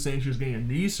remember she was saying she was getting a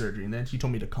knee surgery, and then she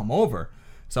told me to come over.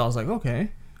 So I was like,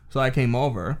 okay. So I came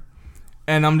over,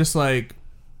 and I'm just like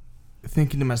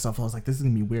thinking to myself, I was like, this is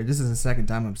gonna be weird. This is the second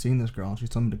time I'm seeing this girl, and she's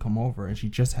told me to come over, and she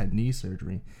just had knee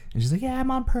surgery, and she's like, yeah,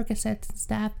 I'm on Percocets and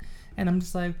stuff, and I'm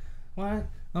just like, what?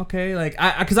 Okay, like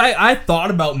I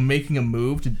thought about making a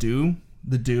move to do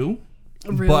the do.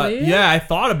 Really? But yeah, I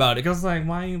thought about it because I was like,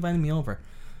 why are you inviting me over?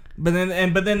 But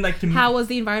then like to me, how was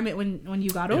the environment when you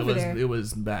got over there? It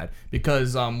was bad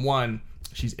because one,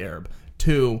 she's Arab.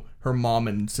 Two, her mom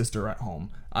and sister are at home.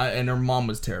 And her mom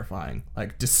was terrifying,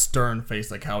 like just stern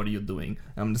face, like how are you doing?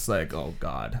 And I'm just like, oh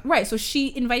god. Right, so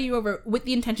she invited you over with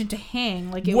the intention to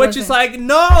hang, like which is like,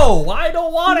 no, I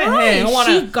don't want to hang.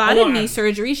 She got a knee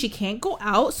surgery. She can't go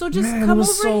out, so just come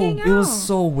over and hang out. It was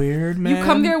so weird, man. You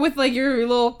come there with like your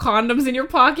little condoms in your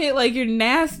pocket, like you're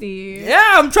nasty.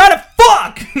 Yeah, I'm trying to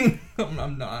fuck.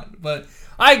 I'm not, but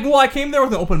I came there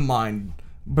with an open mind,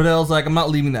 but I was like, I'm not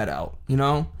leaving that out. You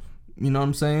know what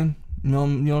I'm saying? You know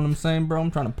what I'm saying, bro? I'm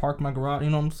trying to park my garage.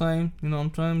 You know what I'm saying? You know what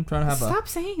I'm saying? I'm trying to have Stop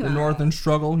saying the that. northern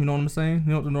struggle. You know what I'm saying?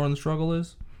 You know what the northern struggle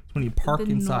is? It's when you park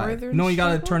inside. You know you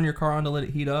gotta turn your car on to let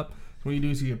it heat up. So what you do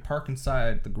is you park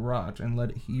inside the garage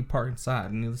and you park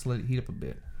inside and you just let it heat up a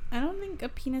bit. I don't think a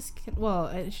penis can. Well,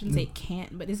 I shouldn't say it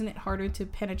can't, but isn't it harder to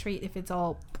penetrate if it's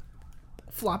all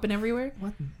flopping everywhere?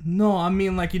 What? No, I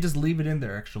mean like you just leave it in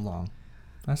there extra long.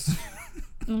 That's.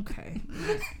 Okay.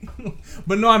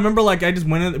 But no, I remember like I just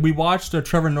went in. We watched a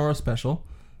Trevor Noah special,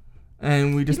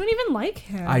 and we just. You don't even like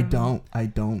him. I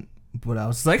don't. But I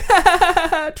was like,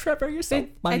 Trevor, you're so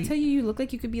funny. I tell you, you look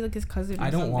like you could be like his cousin. I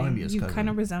don't want to be his cousin. You kind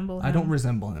of resemble him. I don't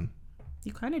resemble him.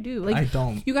 You kind of do. Like I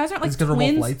don't. You guys aren't like twins. Because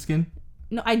we're both light skin.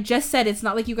 No, I just said it's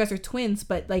not like you guys are twins,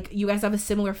 but like you guys have a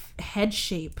similar head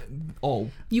shape. Oh.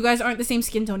 You guys aren't the same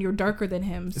skin tone. You're darker than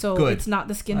him, so it's not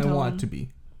the skin tone. I want to be.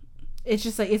 It's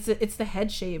just like it's the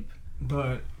head shape.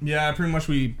 But yeah, pretty much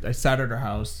I sat at her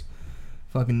house,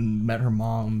 fucking met her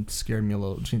mom, scared me a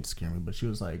little. She didn't scare me, but she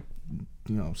was like,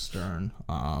 stern.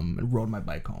 And rode my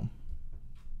bike home.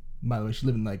 By the way, she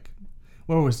lived in like,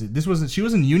 where was it? She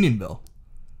was in Unionville.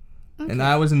 Okay. And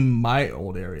I was in my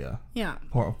old area. Yeah.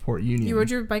 Port Union. You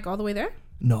rode your bike all the way there?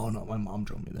 No, my mom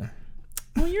drove me there.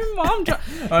 Oh, your mom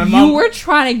drove. You were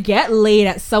trying to get laid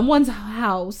at someone's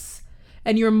house.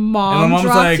 And your mom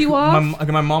dropped like, you off?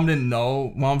 My mom didn't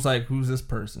know. Mom's like, who's this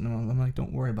person? And I'm like,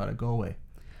 don't worry about it. Go away.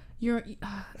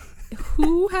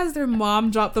 Who has their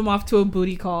mom drop them off to a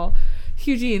booty call?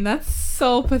 Eugene, that's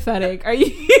so pathetic. Are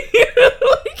you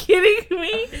kidding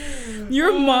me?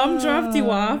 Your mom dropped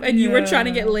you off and you were trying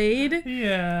to get laid?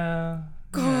 Yeah.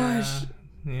 Gosh.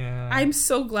 Yeah. I'm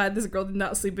so glad this girl did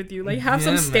not sleep with you. Like, have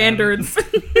some standards.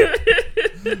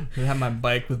 I have my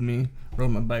bike with me, rode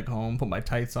my bike home, put my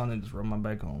tights on, and just rode my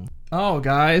bike home. Oh,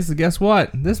 guys, guess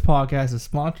what? This podcast is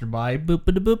sponsored by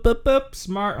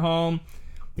Smart Home.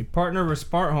 We partnered with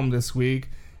Smart Home this week.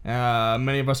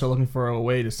 Many of us are looking for a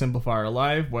way to simplify our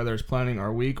life, whether it's planning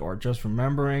our week or just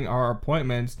remembering our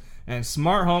appointments, and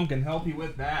Smart Home can help you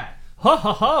with that. Ho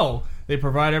ho ho! They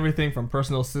provide everything from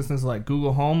personal assistants like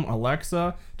Google Home,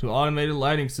 Alexa, to automated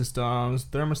lighting systems,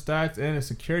 thermostats, and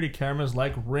security cameras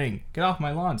like Ring. Get off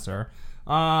my lawn, sir.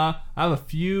 I have a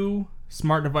few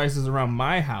smart devices around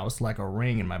my house, like a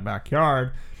Ring in my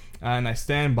backyard, and I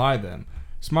stand by them.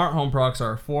 Smart home products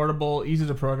are affordable, easy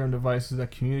to program devices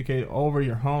that communicate over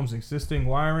your home's existing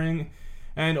wiring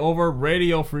and over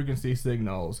radio frequency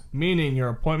signals, meaning your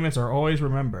appointments are always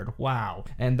remembered. Wow.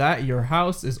 And that your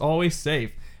house is always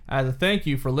safe. As a thank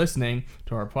you for listening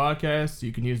to our podcast,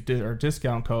 you can use our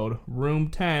discount code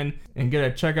ROOM10 and get a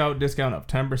checkout discount of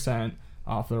 10%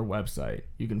 off their website.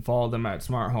 You can follow them at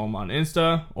Smart Home on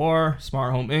Insta or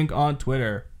Smart Home Inc. on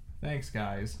Twitter. Thanks,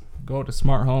 guys. Go to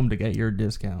Smart Home to get your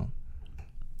discount.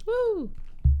 Woo.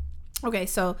 Okay,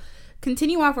 so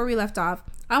continue off where we left off.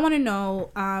 I want to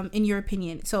know, in your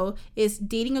opinion, so is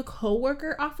dating a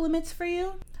coworker off limits for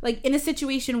you? Like in a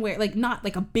situation where, like, not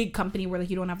like a big company where like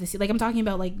you don't have to see, like I'm talking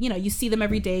about like, you know, you see them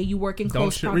every day, you work in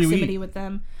close proximity with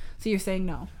them. So you're saying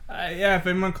no? Yeah, if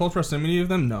I'm in close proximity with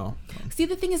them, no. See,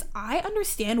 the thing is, I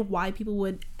understand why people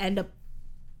would end up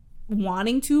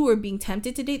wanting to or being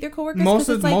tempted to date their coworkers. Most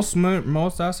that's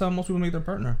how most people make their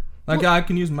partner. Like, well, I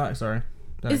can use my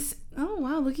oh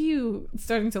wow, look at you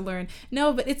starting to learn.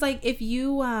 No, but it's like if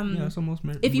you that's almost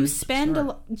if you spend a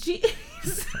lot,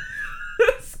 Jesus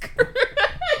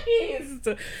Christ,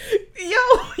 yo,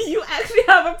 you actually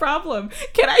have a problem.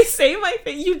 Can I say my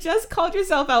thing? You just called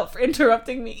yourself out for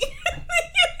interrupting me.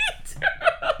 You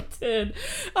interrupted.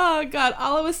 Oh God,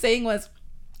 all I was saying was,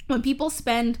 when people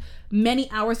spend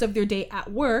many hours of their day at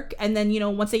work and then, you know,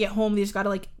 once they get home, they just got to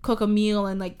like cook a meal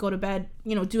and like go to bed,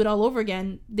 you know, do it all over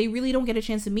again. They really don't get a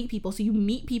chance to meet people. So you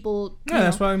meet people.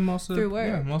 That's why most of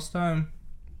the time,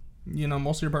 you know,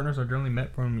 most of your partners are generally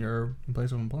met from your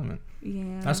place of employment.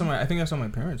 Yeah. I think that's how my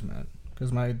parents met.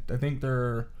 Because I think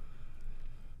they're,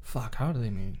 how do they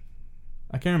meet?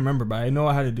 I can't remember, but I know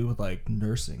it had to do with like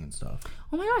nursing and stuff.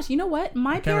 Oh my gosh, you know what?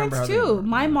 My parents too.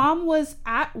 My mom was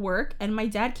at work and my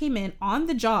dad came in on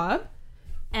the job,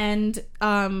 and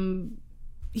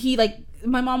he like,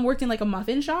 my mom worked in like a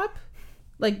muffin shop.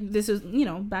 Like this was, you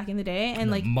know, back in the day,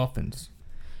 and like muffins.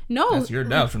 No, that's your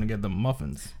dad trying to get the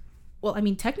muffins. Well, I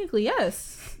mean, technically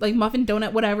yes, like muffin,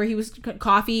 donut, whatever. He was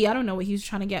coffee. I don't know what he was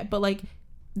trying to get, but like,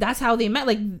 that's how they met.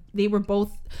 Like they were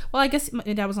both, well, I guess my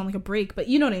dad was on like a break, but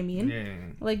you know what I mean. Yeah.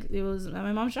 Like it was at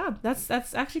my mom's job. That's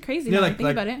actually crazy. Yeah, like,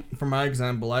 think about it. For my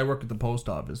example, I work at the post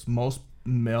office. Most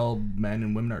male men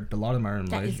and women a lot of them are in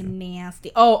Malaysia. That is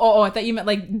nasty. Oh, I thought you meant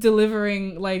like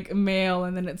delivering like mail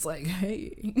and then it's like,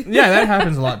 hey. Yeah, that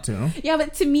happens a lot too. Yeah,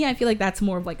 but to me, I feel like that's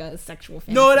more of like a sexual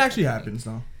fantasy. No, it actually happens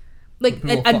though. Like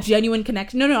a genuine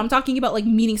connection. No, I'm talking about like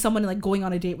meeting someone and like going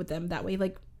on a date with them that way.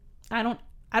 Like I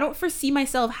don't foresee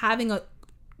myself having a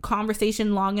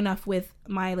conversation long enough with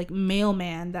my like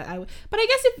mailman that but I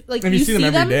guess if you see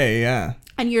them every day, yeah,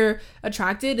 and you're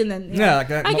attracted, and then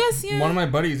I guess one of my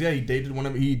buddies, he dated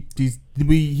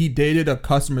he dated a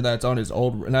customer that's on his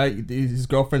old, and his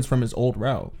girlfriend's from his old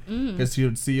route because he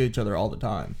would see each other all the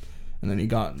time, and then he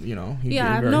got, you know, he gave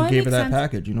her that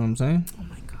package. You know what I'm saying? Oh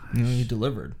my gosh, you know, he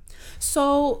delivered.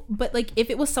 So, but like if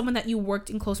it was someone that you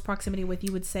worked in close proximity with,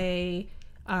 you would say.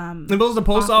 If it was the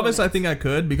post office, I think I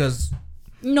could, because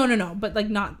no, but like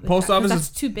not post office that's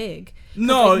too big.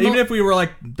 No, like, even if we were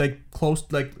like close,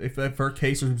 like if her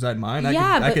case was beside mine,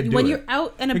 I could do when it. You're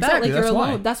out and about, like you're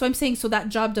alone. That's what I'm saying. So that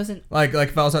job doesn't like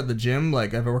if I was at the gym,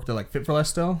 like if I worked at like Fit for Less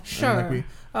still. Sure.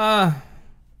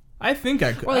 I think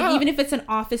I could. Or like even if it's an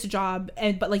office job,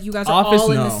 but like you guys are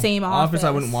all in the same office. I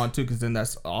wouldn't want to, because then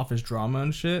that's office drama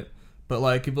and shit. But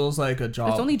like if it was like a job,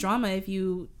 it's only drama if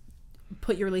you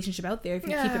put your relationship out there, if you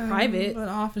keep it private.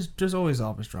 But there's always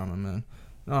office drama, man.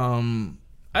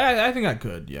 I think I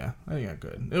could. Yeah, I think I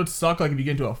could. It would suck like if you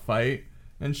get into a fight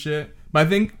and shit, but I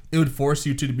think it would force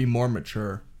you to be more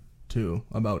mature too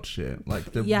about shit. Like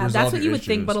that's what you would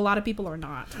think, but a lot of people are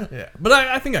not. Yeah, but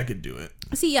I think I could do it.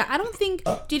 See, I don't think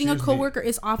dating a coworker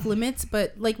is off limits,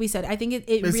 but like we said, I think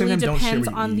it really depends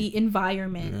on the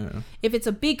environment. Yeah. If it's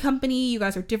a big company, you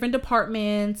guys are different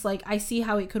departments. Like I see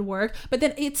how it could work, but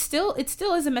then it still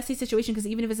is a messy situation, because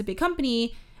even if it's a big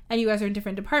company and you guys are in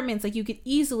different departments, like you could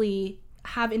easily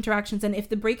have interactions, and if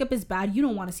the breakup is bad, you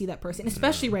don't want to see that person,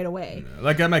 especially right away.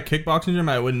 Like at my kickboxing gym,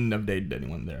 I wouldn't have dated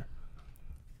anyone there.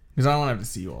 Because I don't want to have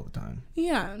to see you all the time.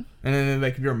 Yeah. And then,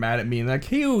 like, if you're mad at me and like,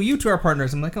 hey, you two are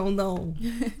partners, I'm like, oh no.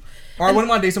 Or I wouldn't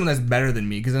want to date someone that's better than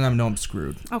me because then I know I'm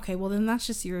screwed. Okay, well then that's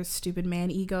just your stupid man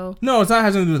ego. No, it's not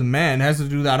has to do with man. It has to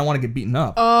do with I don't want to get beaten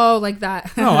up. Oh, like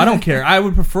that. No, I don't care. I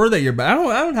would prefer that you're bad.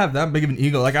 I don't have that big of an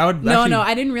ego. Like I would. No, actually,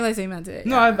 I didn't realize I meant it.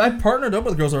 No, Yeah. I've partnered up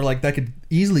with girls that are like that could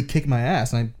easily kick my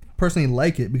ass, and I personally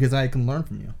like it because I can learn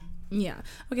from you. Yeah.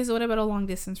 Okay, so what about a long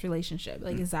distance relationship?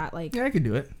 Like, is that like? Yeah, I could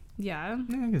do it. Yeah.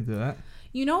 Yeah, I could do that.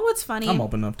 You know what's funny? I'm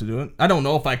open enough to do it. I don't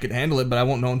know if I could handle it, but I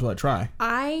won't know until I try.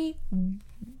 I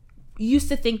used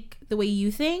to think the way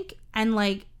you think, and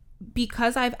like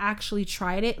because I've actually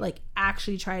tried it,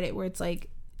 where it's like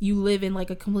you live in like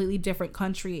a completely different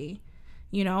country,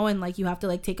 you know, and like you have to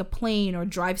like take a plane or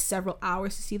drive several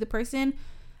hours to see the person.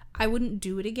 I wouldn't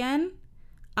do it again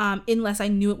unless I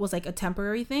knew it was like a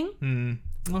temporary thing.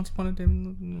 Once upon a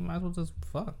time, might as well just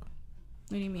fuck.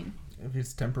 What do you mean? If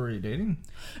it's temporary dating?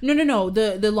 No.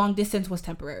 The long distance was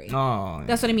temporary. Oh, yeah.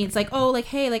 That's what I mean. It's like, oh, like,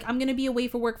 hey, like I'm gonna be away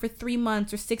for work for 3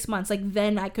 months or 6 months. Like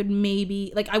then I could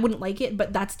maybe, like, I wouldn't like it,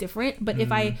 but that's different. But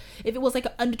if it was like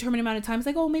an undetermined amount of time, it's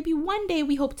like, oh, maybe one day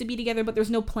we hope to be together, but there's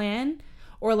no plan.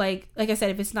 Or like I said,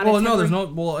 if it's not.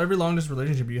 Every long distance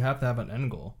relationship you have to have an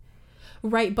end goal.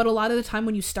 Right, but a lot of the time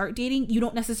when you start dating, you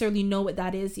don't necessarily know what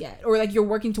that is yet, or like you're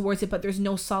working towards it, but there's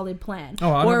no solid plan.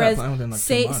 Oh, I whereas plan within, like,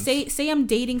 2 months. say I'm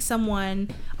dating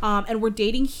someone, and we're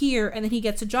dating here, and then he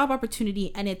gets a job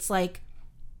opportunity, and it's like,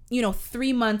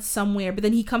 3 months somewhere, but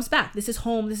then he comes back. This is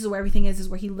home. This is where everything is. This is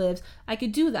where he lives. I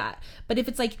could do that. But if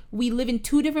it's like we live in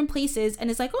 2 different places,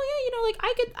 and it's like, oh yeah,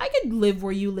 like I could live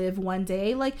where you live one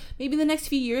day. Like maybe the next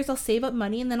few years I'll save up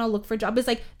money and then I'll look for a job. It's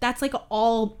like that's like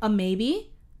all a maybe.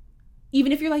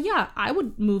 Even if you're like, yeah, I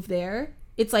would move there.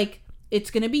 It's like,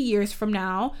 it's going to be years from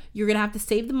now. You're going to have to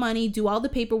save the money, do all the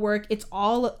paperwork. It's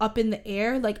all up in the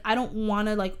air. Like, I don't want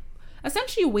to, like,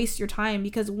 essentially waste your time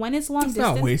because when it's long distance.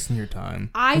 It's not wasting your time.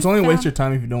 It's only waste your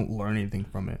time if you don't learn anything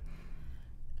from it.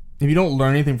 If you don't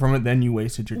learn anything from it, then you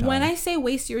wasted your time. When I say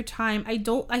waste your time, I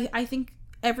think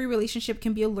every relationship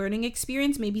can be a learning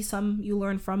experience. Maybe some you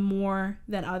learn from more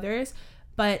than others.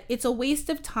 But it's a waste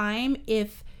of time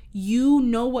if you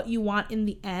know what you want in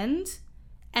the end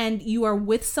and you are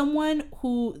with someone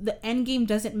who the end game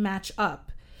doesn't match up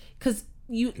because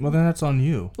well then that's on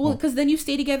you. Well, because then you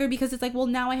stay together because it's like, well,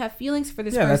 now I have feelings for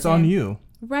this person. That's on you.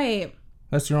 Right.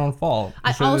 That's your own fault.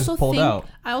 I also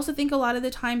think a lot of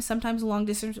the time, sometimes long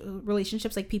distance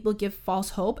relationships, like people give false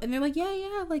hope and they're like,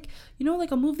 yeah, like,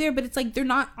 like I'll move there, but it's like they're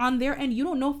not on their end. You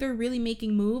don't know if they're really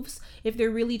making moves, if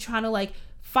they're really trying to like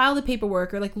file the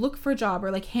paperwork or like look for a job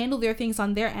or like handle their things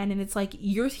on their end. And it's like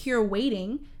you're here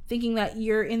waiting, thinking that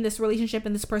you're in this relationship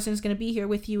and this person is going to be here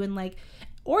with you. And like,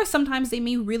 or sometimes they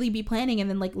may really be planning and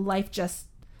then like life just,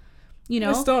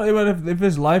 But if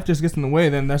his life just gets in the way,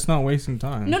 then that's not wasting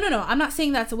time. No. I'm not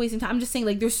saying that's a wasting time. I'm just saying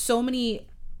like there's so many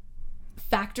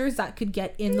factors that could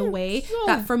get in the way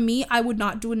that for me, I would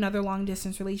not do another long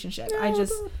distance relationship. I'd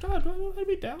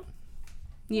be down.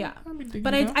 Yeah.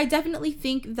 But I definitely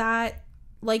think that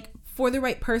like for the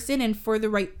right person and for the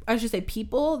right, I should say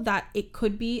people, that it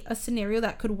could be a scenario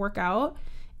that could work out.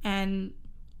 And,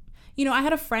 I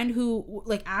had a friend who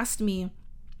like asked me, I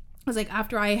was like,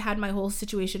 after I had my whole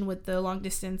situation with the long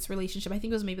distance relationship, I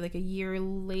think it was maybe like a year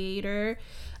later,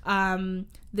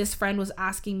 this friend was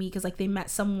asking me, cause like they met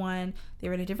someone, they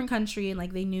were in a different country and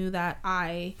like they knew that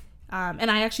and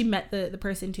I actually met the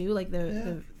person too, like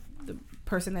the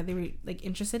person that they were like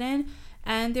interested in.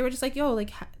 And they were just like, yo,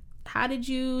 like, how did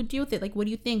you deal with it? Like, what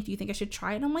do you think? Do you think I should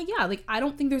try it? And I'm like, yeah, like, I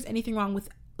don't think there's anything wrong with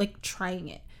like trying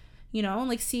it, and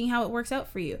like seeing how it works out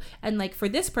for you. And like for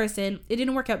this person, it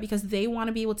didn't work out because they want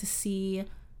to be able to see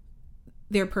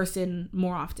their person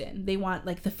more often. They want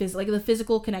like the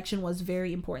physical connection was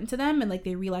very important to them. And like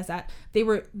they realized that they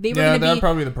were that's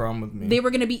probably the problem with me. They were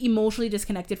going to be emotionally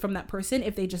disconnected from that person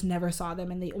if they just never saw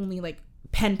them and they only like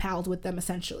pen pals with them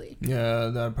essentially. Yeah,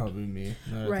 that'd probably be me.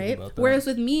 Right. Whereas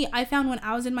with me, I found when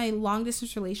I was in my long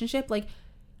distance relationship, like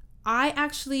I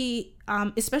actually,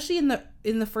 especially in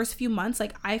the first few months,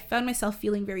 like I found myself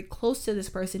feeling very close to this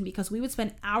person because we would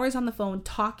spend hours on the phone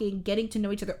talking, getting to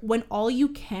know each other. When all you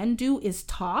can do is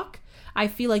talk, I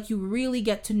feel like you really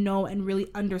get to know and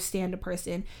really understand a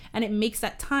person. And it makes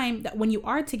that time that when you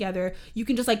are together, you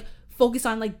can just like focus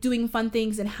on like doing fun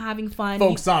things and having fun.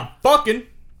 Focus on fucking.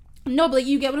 No, but like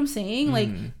you get what I'm saying?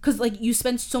 Like, because like you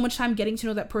spend so much time getting to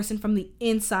know that person from the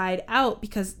inside out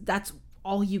because that's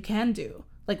all you can do.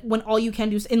 Like when all you can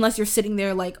do is, unless you're sitting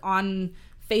there like on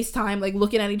FaceTime, like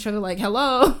looking at each other like,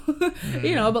 hello,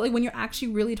 but like when you're actually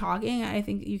really talking, I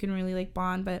think you can really like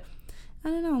bond. But I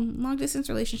don't know, long distance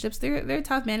relationships, they're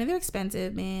tough, man. And they're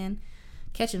expensive, man.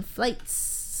 Catching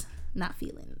flights, not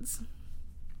feelings.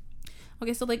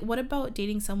 Okay, so like what about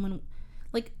dating someone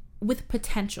like with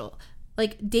potential?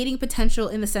 Like dating potential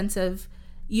in the sense of,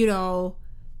 you know,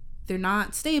 they're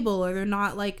not stable or they're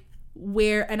not like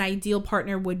where an ideal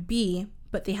partner would be,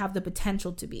 but they have the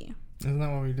potential to be. Isn't that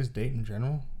why we just date in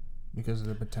general? Because of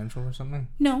the potential or something?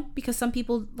 No, because some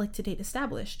people like to date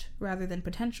established rather than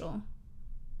potential.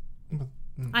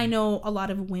 I know a lot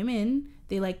of women,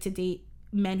 they like to date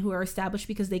men who are established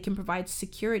because they can provide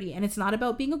security. And it's not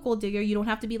about being a gold digger. You don't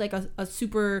have to be like a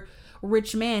super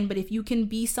rich man. But if you can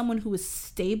be someone who is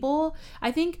stable,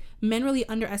 I think men really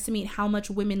underestimate how much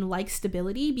women like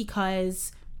stability,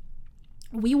 because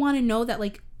we want to know that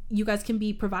like you guys can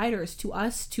be providers to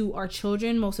us, to our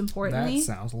children, most importantly. That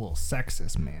sounds a little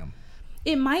sexist, ma'am.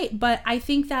 It might, but I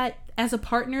think that as a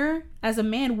partner, as a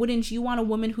man, wouldn't you want a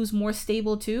woman who's more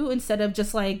stable too, instead of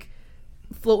just like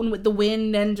floating with the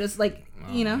wind and just like,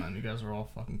 you know? Man, you guys are all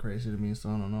fucking crazy to me, so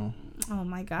I don't know. Oh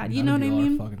my God. You know what I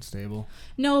mean? Fucking stable.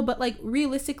 No, but like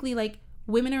realistically, like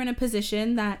women are in a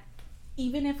position that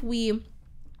even if we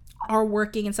are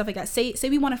working and stuff like that, say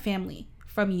we want a family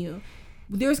from you,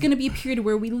 there's going to be a period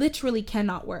where we literally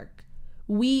cannot work.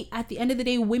 We, at the end of the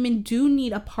day, women do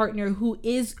need a partner who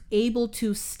is able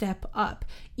to step up.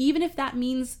 Even if that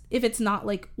means, if it's not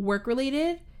like work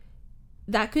related,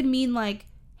 that could mean like,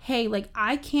 hey, like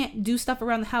I can't do stuff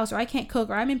around the house, or I can't cook,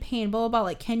 or I'm in pain, blah, blah, blah.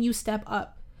 Like, can you step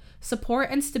up? Support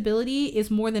and stability is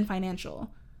more than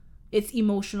financial. It's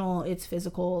emotional, it's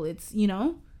physical, it's, you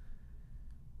know?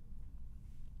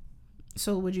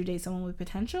 So would you date someone with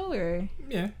potential, or?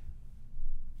 Yeah,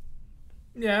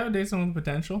 I would date someone with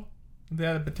potential. They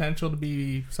had the potential to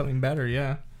be something better,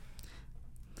 yeah.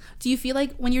 Do you feel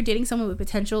like when you're dating someone with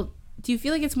potential, do you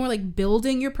feel like it's more like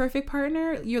building your perfect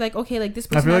partner? You're like, okay, like this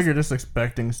person I feel like you're just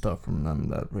expecting stuff from them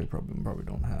that we probably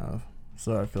don't have.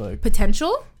 So I feel like...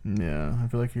 Potential? Yeah, I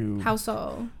feel like you... How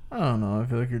so? I don't know. I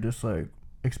feel like you're just like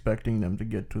expecting them to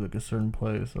get to like a certain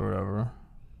place or whatever.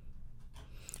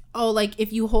 Oh, like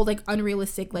if you hold like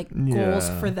unrealistic like goals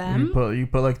for them? You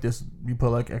put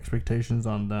like expectations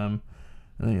on them.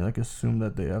 And then you like assume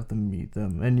that they have to meet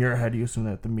them. In your head, you assume they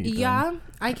have to meet them. Yeah,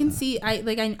 I can see.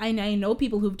 I know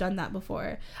people who've done that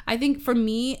before. I think for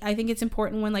me, I think it's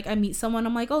important when like I meet someone,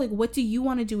 I'm like, oh, like what do you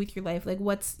want to do with your life? Like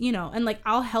what's, you know, and like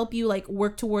I'll help you like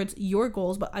work towards your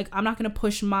goals, but like I'm not gonna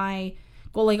push my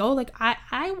goal. Like, oh, like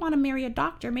I want to marry a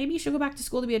doctor. Maybe you should go back to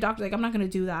school to be a doctor. Like I'm not gonna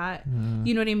do that.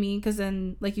 You know what I mean? Because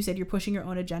then, like you said, you're pushing your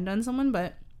own agenda on someone.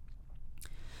 But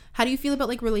how do you feel about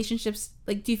like relationships?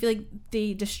 Like, do you feel like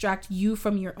they distract you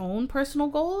from your own personal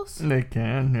goals? They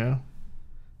can, yeah.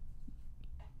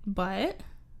 But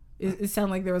it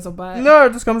sounded like there was a but. No,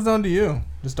 it just comes down to you.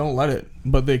 Just don't let it.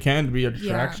 But they can be a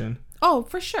distraction. Yeah. Oh,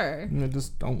 for sure.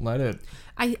 Just don't let it.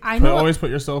 I know. Always put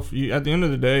yourself. At the end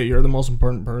of the day, you're the most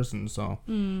important person. So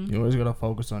you always gotta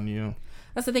focus on you.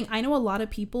 That's the thing. I know a lot of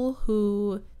people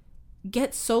who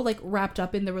get so like wrapped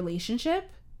up in the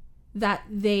relationship that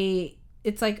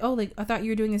it's like, oh, like I thought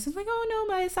you were doing this. It's like, oh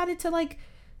no, but I decided to like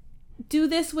do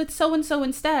this with so and so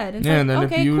instead. And yeah, like, and then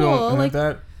okay, if you cool. don't, and like if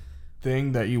that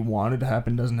thing that you wanted to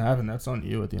happen doesn't happen, that's on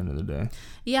you at the end of the day.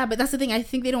 Yeah, but that's the thing. I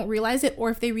think they don't realize it,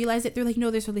 or if they realize it, they're like, no,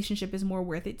 this relationship is more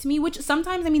worth it to me. Which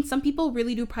sometimes, I mean, some people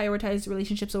really do prioritize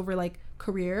relationships over like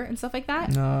career and stuff like that.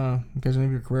 No, because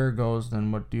if your career goes,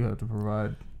 then what do you have to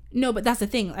provide? No, but that's the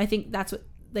thing. I think that's what.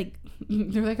 Like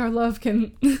they're like, our love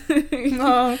can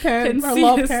no, can't our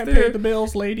love can't pay the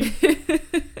bills, lady.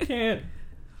 Can't.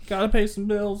 Gotta pay some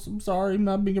bills. I'm sorry, I'm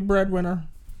not being a breadwinner.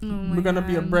 We're gonna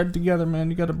be a bread together, man.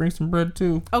 You gotta bring some bread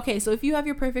too. Okay, so if you have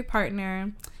your perfect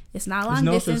partner, it's not long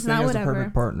no distance, not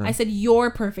whatever. I said your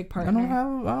perfect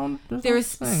partner. There's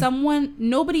someone.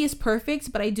 Nobody is perfect,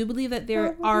 but I do believe that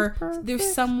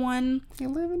there's someone you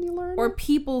live and you learn, or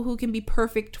people who can be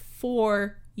perfect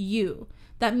for you.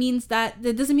 That means that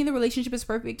doesn't mean the relationship is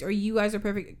perfect or you guys are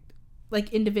perfect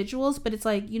like individuals, but it's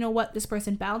like, you know what, this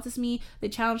person balances me, they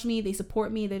challenge me, they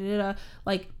support me,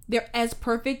 like they're as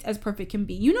perfect can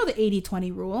be. You know the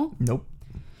 80-20 rule. Nope.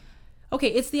 Okay,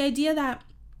 it's the idea that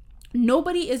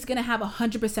nobody is gonna have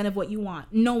 100% of what you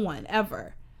want. No one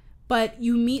ever. But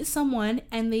you meet someone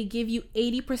and they give you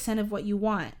 80% of what you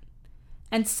want.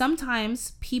 And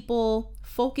sometimes people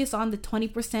focus on the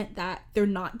 20% that they're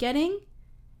not getting.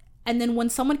 And then when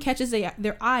someone catches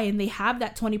their eye and they have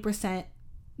that 20%,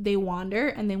 they wander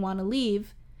and they want to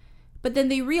leave. But then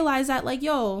they realize that like,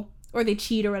 yo, or they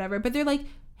cheat or whatever. But they're like,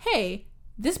 hey,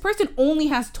 this person only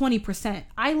has 20%.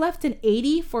 I left an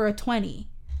 80 for a 20.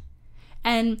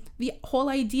 And the whole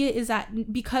idea is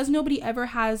that because nobody ever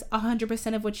has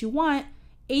 100% of what you want,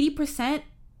 80%,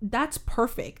 that's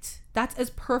perfect. That's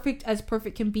as perfect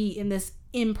can be in this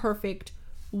imperfect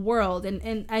world.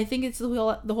 And I think it's the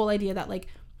whole idea that like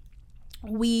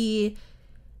we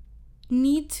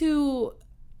need to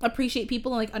appreciate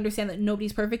people and like understand that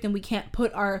nobody's perfect, and we can't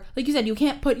put our, like you said, you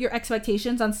can't put your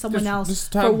expectations on someone else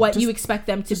for what you expect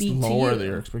them to be. Lower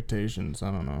your expectations.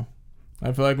 I don't know.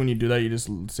 I feel like when you do that, you just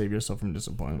save yourself from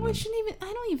disappointment. Well,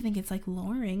 I don't even think it's like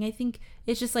lowering. I think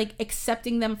it's just like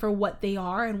accepting them for what they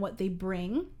are and what they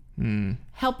bring,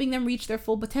 helping them reach their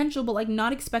full potential, but like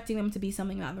not expecting them to be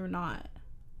something that they're not.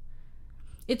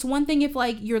 It's one thing if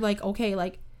like you're like, okay,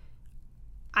 like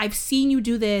I've seen you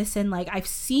do this and like I've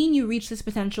seen you reach this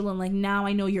potential, and like now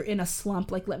I know you're in a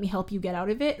slump, like let me help you get out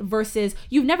of it, versus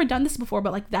you've never done this before,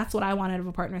 but like that's what I want out of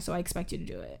a partner, so I expect you to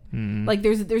do it. Like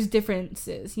there's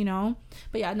differences, you know.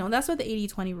 But yeah, no, that's what the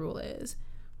 80-20 rule is.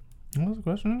 What was the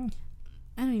question?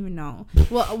 I don't even know.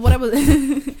 Well, what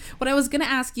I was gonna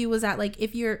ask you was that like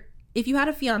if you had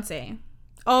a fiance.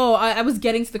 Oh, I was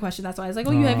getting to the question. That's why I was like,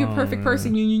 oh, you have your perfect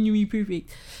person. You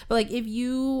perfect. But like if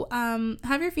you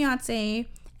have your fiance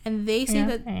and they say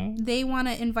that they want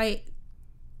to invite,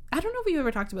 I don't know if we've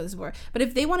ever talked about this before, but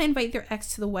if they want to invite their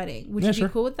ex to the wedding, would you be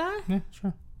cool with that? Yeah,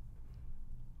 sure.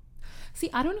 See,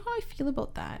 I don't know how I feel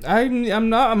about that. I'm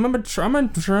not. I'm a mature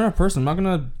enough person. I'm not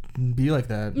gonna be like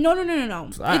that. No.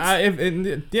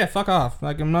 Fuck off.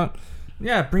 Like I'm not.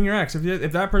 Yeah, bring your ex.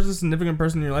 If that person's a significant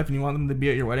person in your life and you want them to be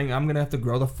at your wedding, I'm gonna have to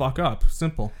grow the fuck up.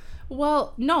 Simple.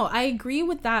 Well, no, I agree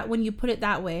with that when you put it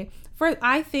that way.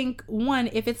 I think one,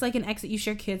 if it's like an ex that you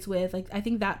share kids with, like I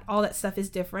think that all that stuff is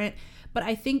different. But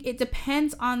I think it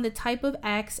depends on the type of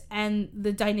ex and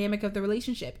the dynamic of the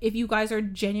relationship. If you guys are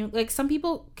genuine, like some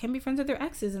people can be friends with their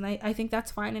exes, and I think that's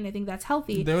fine, and I think that's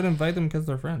healthy. They would invite them because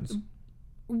they're friends.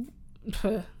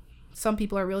 Some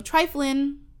people are real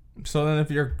trifling. So then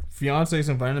if your fiance is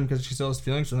inviting them because she still has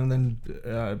feelings for them, then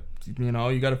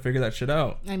you got to figure that shit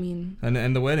out. I mean, and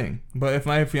end the wedding. But if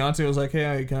my fiance was like,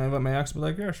 hey, can I invite my ex? I'd be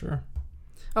like, yeah, sure.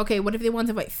 Okay, what if they want to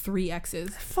invite 3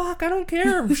 exes? Fuck, I don't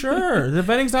care. Sure. The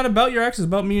wedding's not about your ex, it's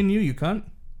about me and you cunt.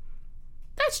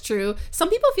 That's true. Some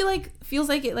people feels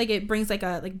like it brings like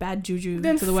a bad juju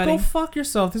then to the wedding. Go fuck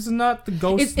yourself. This is not the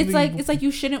ghost. It's like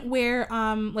you shouldn't wear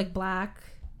like black,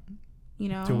 you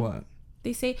know. To what?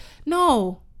 They say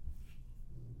no.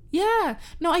 Yeah.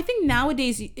 No, I think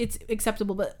nowadays it's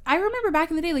acceptable, but I remember back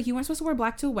in the day, like you weren't supposed to wear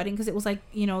black to a wedding because it was like,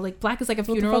 you know, like black is like a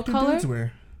funeral color. What dudes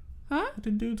wear? Huh? What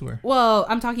did dudes wear? Well,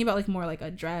 I'm talking about like more like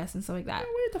a dress and stuff like that.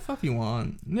 Yeah, what the fuck you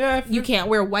want? Yeah, you can't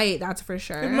wear white, that's for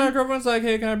sure. If my girlfriend's like,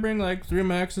 hey, can I bring like 3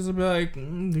 Maxes? I'd be like, I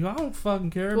don't fucking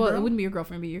care, well, bro. It wouldn't be your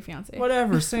girlfriend, it'd be your fiance.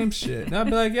 Whatever, same shit. And I'd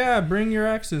be like, yeah, bring your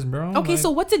exes, bro. Okay, like, so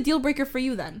what's a deal breaker for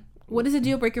you then? What is a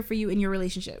deal breaker for you in your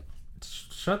relationship?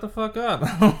 Shut the fuck up.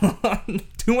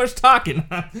 Too much talking.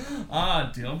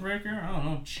 Deal breaker? I don't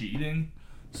know. Cheating.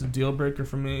 It's a deal breaker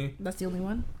for me. That's the only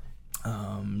one?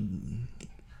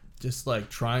 Just like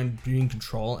trying to be in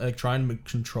control. Like trying to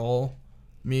control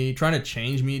me. Trying to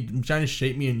change me. Trying to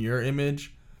shape me in your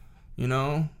image. You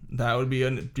know? That would be a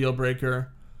deal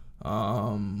breaker. What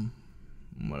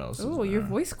else? Oh, your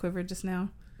voice quivered just now.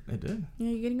 It did? Yeah,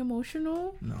 you're getting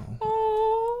emotional? No.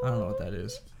 Oh. I don't know what that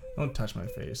is. Don't touch my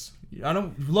face. I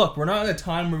don't look. We're not in a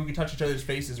time where we can touch each other's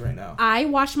faces right now. I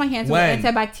washed my hands with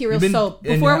antibacterial soap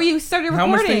before we started recording.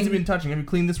 How much things have you been touching? Have you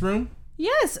cleaned this room?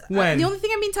 Yes. When? The only thing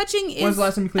I've been touching is. When's the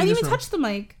last time you cleaned this room? I didn't even touch the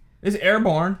mic. It's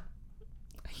airborne.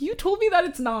 You told me that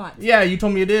it's not. Yeah, you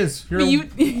told me it is.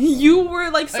 You were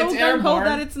like so gung-ho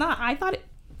that it's not. I thought it.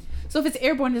 So if it's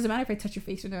airborne, it doesn't matter if I touch your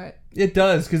face or not. It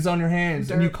does, because it's on your hands,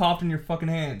 and you coughed in your fucking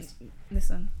hands.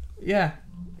 Listen. Yeah,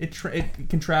 it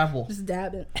can travel. Just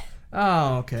dab it.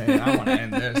 Oh, okay. I want to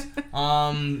end this.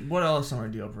 What else are my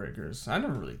deal breakers? I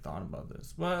never really thought about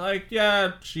this, but like,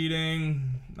 yeah, cheating,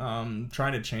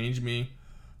 trying to change me.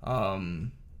 I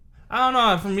don't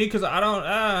know, for me, because I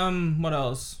don't. What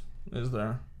else is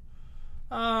there?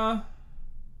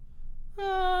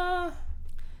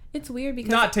 It's weird because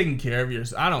not taking care of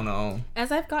yourself. I don't know.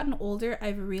 As I've gotten older,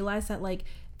 I've realized that like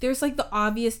there's like the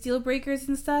obvious deal breakers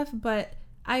and stuff, but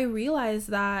I realized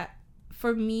that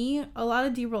for me, a lot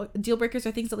of deal breakers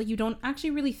are things that like you don't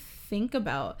actually really think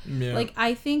about. Yeah. Like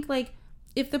I think like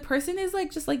if the person is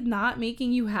like just like not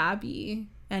making you happy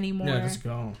anymore, yeah, just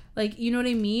go. Like, you know what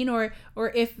I mean? Or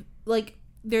if like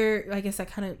they're, I guess that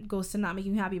kind of goes to not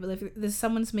making you happy, but if there's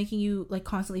someone's making you like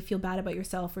constantly feel bad about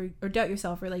yourself or doubt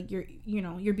yourself, or like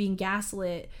you're being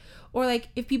gaslit, or like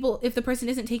if the person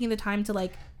isn't taking the time to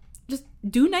like just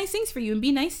do nice things for you and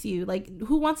be nice to you, like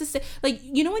who wants to say, like,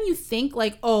 you know, when you think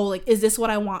like, oh, like, is this what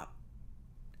I want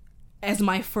as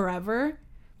my forever?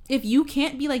 If you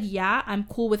can't be like, yeah, I'm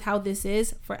cool with how this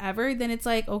is forever, then it's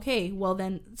like, okay, well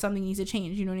then something needs to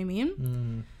change. You know what I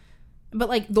mean? But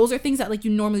like those are things that like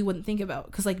you normally wouldn't think about,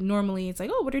 because like normally it's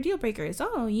like, oh, what are deal breakers?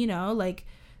 Oh, you know, like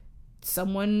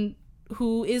someone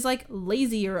who is like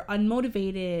lazy or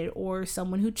unmotivated, or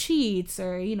someone who cheats,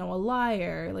 or, you know, a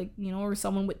liar, like, you know, or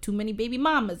someone with too many baby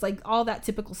mamas, like all that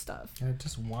typical stuff. Yeah,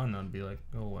 just one, I'd be like,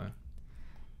 go away.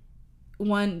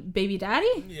 One baby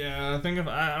daddy? Yeah, I think if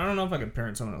I don't know if I could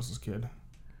parent someone else's kid.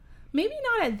 Maybe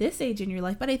not at this age in your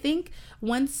life, but I think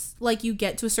once like you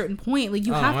get to a certain point, like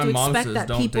you have to expect that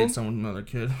don't people date someone with another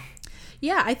kid.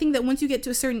 Yeah, I think that once you get to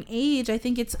a certain age, I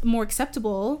think it's more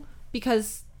acceptable,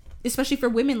 because especially for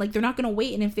women, like they're not going to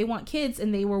wait, and if they want kids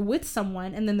and they were with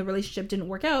someone and then the relationship didn't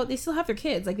work out, they still have their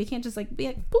kids. Like they can't just like be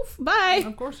like, poof, bye.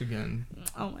 Of course you can.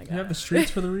 Oh my god. You have the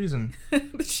streets for the reason.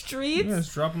 The streets? Yeah,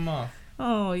 just drop them off.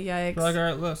 Oh yikes. They're like, all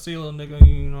right, let's see, little nigga.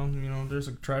 You know, there's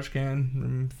a trash can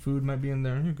and food might be in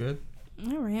there. You're good.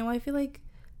 All right. Well, I feel like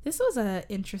this was a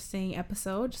interesting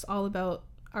episode, just all about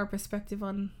our perspective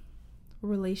on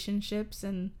relationships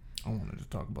and I wanted to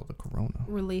talk about the corona.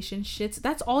 relationships.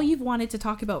 That's all you've wanted to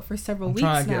talk about for several weeks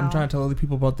now. now. I'm trying to tell other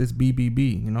people about this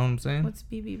BBB. You know what I'm saying? What's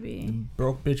BBB?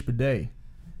 Broke bitch bidet.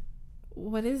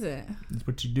 What is it? It's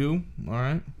what you do. All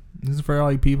right. This is for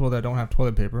all you people that don't have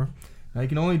toilet paper. Now, you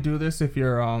can only do this if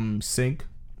your sink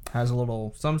has a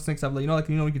little. Some sinks have, you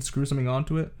can screw something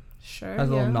onto it. Sure. Has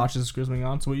little notches to screw something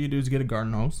on. So what you do is you get a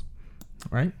garden hose,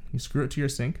 right? You screw it to your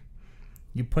sink.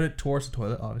 You put it towards the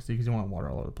toilet, obviously, because you want water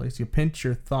all over the place. You pinch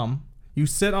your thumb. You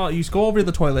go over to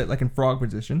the toilet like in frog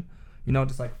position. You know,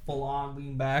 just like full on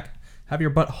lean back. Have your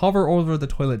butt hover over the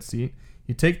toilet seat.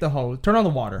 You take the hose, turn on the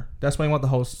water. That's why you want the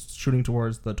hose shooting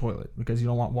towards the toilet, because you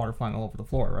don't want water flying all over the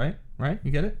floor, right? Right?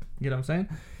 You get it? You get what I'm saying?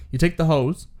 You take the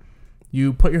hose,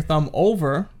 you put your thumb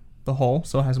over the hole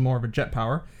so it has more of a jet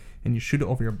power, and you shoot it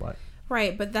over your butt.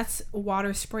 Right, but that's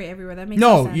water spray everywhere. That makes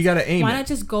no sense. You gotta aim. Why not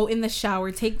just go in the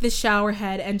shower, take the shower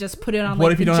head, and just put it on? What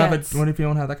like if you the don't jets? What if you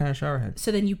don't have that kind of shower head?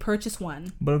 So then you purchase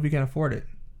one. But if you can't afford it,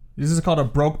 this is called a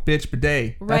broke bitch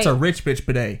bidet. Right. That's a rich bitch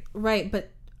bidet. Right,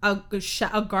 but a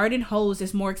garden hose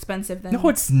is more expensive than. No,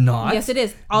 it's not. Yes, it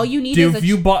is. All you need is. Have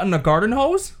you bought a garden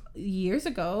hose? Years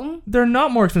ago. They're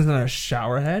not more expensive than a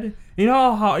shower head. You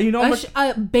know how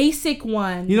a basic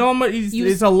one. You know how much?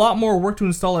 It's a lot more work to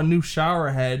install a new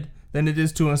shower head than it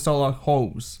is to install a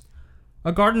hose.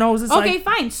 A garden hose is okay,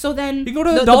 fine. So then you go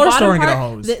to the dollar store and get a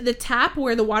hose. The tap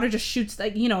where the water just shoots,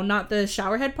 like, you know, not the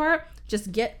shower head part.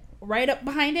 Just get right up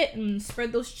behind it and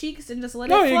spread those cheeks and just let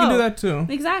it flow. No, you can do that too.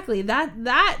 Exactly. That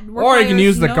or you can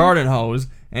use the garden hose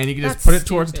and you can just put it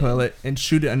towards the toilet and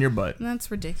shoot it on your butt.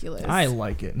 That's ridiculous. I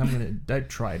like it. And I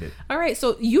tried it. All right,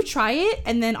 so you try it,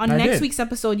 and then on next week's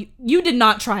episode, you did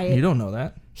not try it. You don't know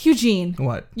that. Eugene.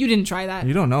 What? You didn't try that.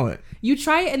 You don't know it. You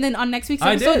try it, and then on next week's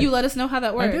episode, you let us know how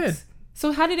that works. I did.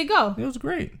 So how did it go? It was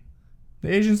great.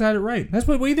 The Asians had it right. What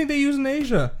do you think they use in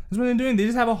Asia? That's what they're doing. They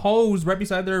just have a hose right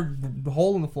beside their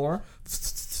hole in the floor.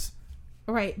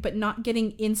 Right, but not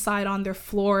getting inside on their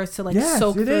floors to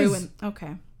soak through. Is. And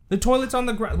okay. The toilet's on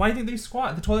the ground. Why do you think they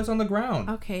squat? The toilet's on the ground.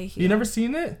 Okay. Yeah. You never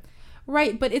seen it?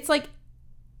 Right, but it's like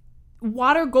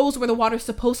water goes where the water's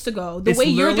supposed to go. The way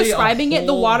you're describing it,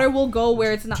 the water will go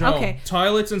where it's not. Joe, okay.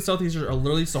 Toilets in Southeast Asia are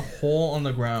literally just a hole on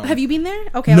the ground. Have you been there?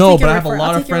 Okay. No, but I have a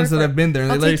lot of friends that have been there.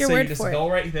 And they literally say you just go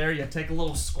right there, you take a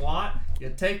little squat,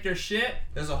 you take your shit,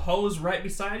 there's a hose right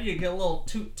beside you, you get a little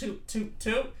toot, toot, toot,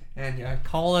 toot, and you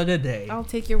call it a day. I'll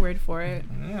take your word for it.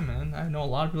 Yeah, man. I know a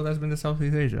lot of people that's been to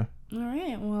Southeast Asia. All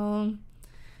right. Well,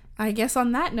 I guess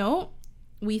on that note,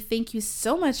 we thank you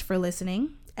so much for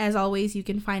listening. As always, you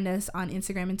can find us on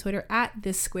Instagram and Twitter at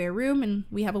This Square Room, and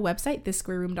we have a website,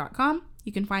 thissquareroom.com.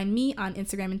 You can find me on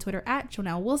Instagram and Twitter at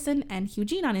Jonelle Wilson, and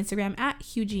Eugene on Instagram at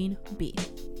EugeneB.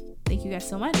 Thank you guys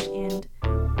so much, and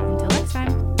until next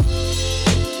time.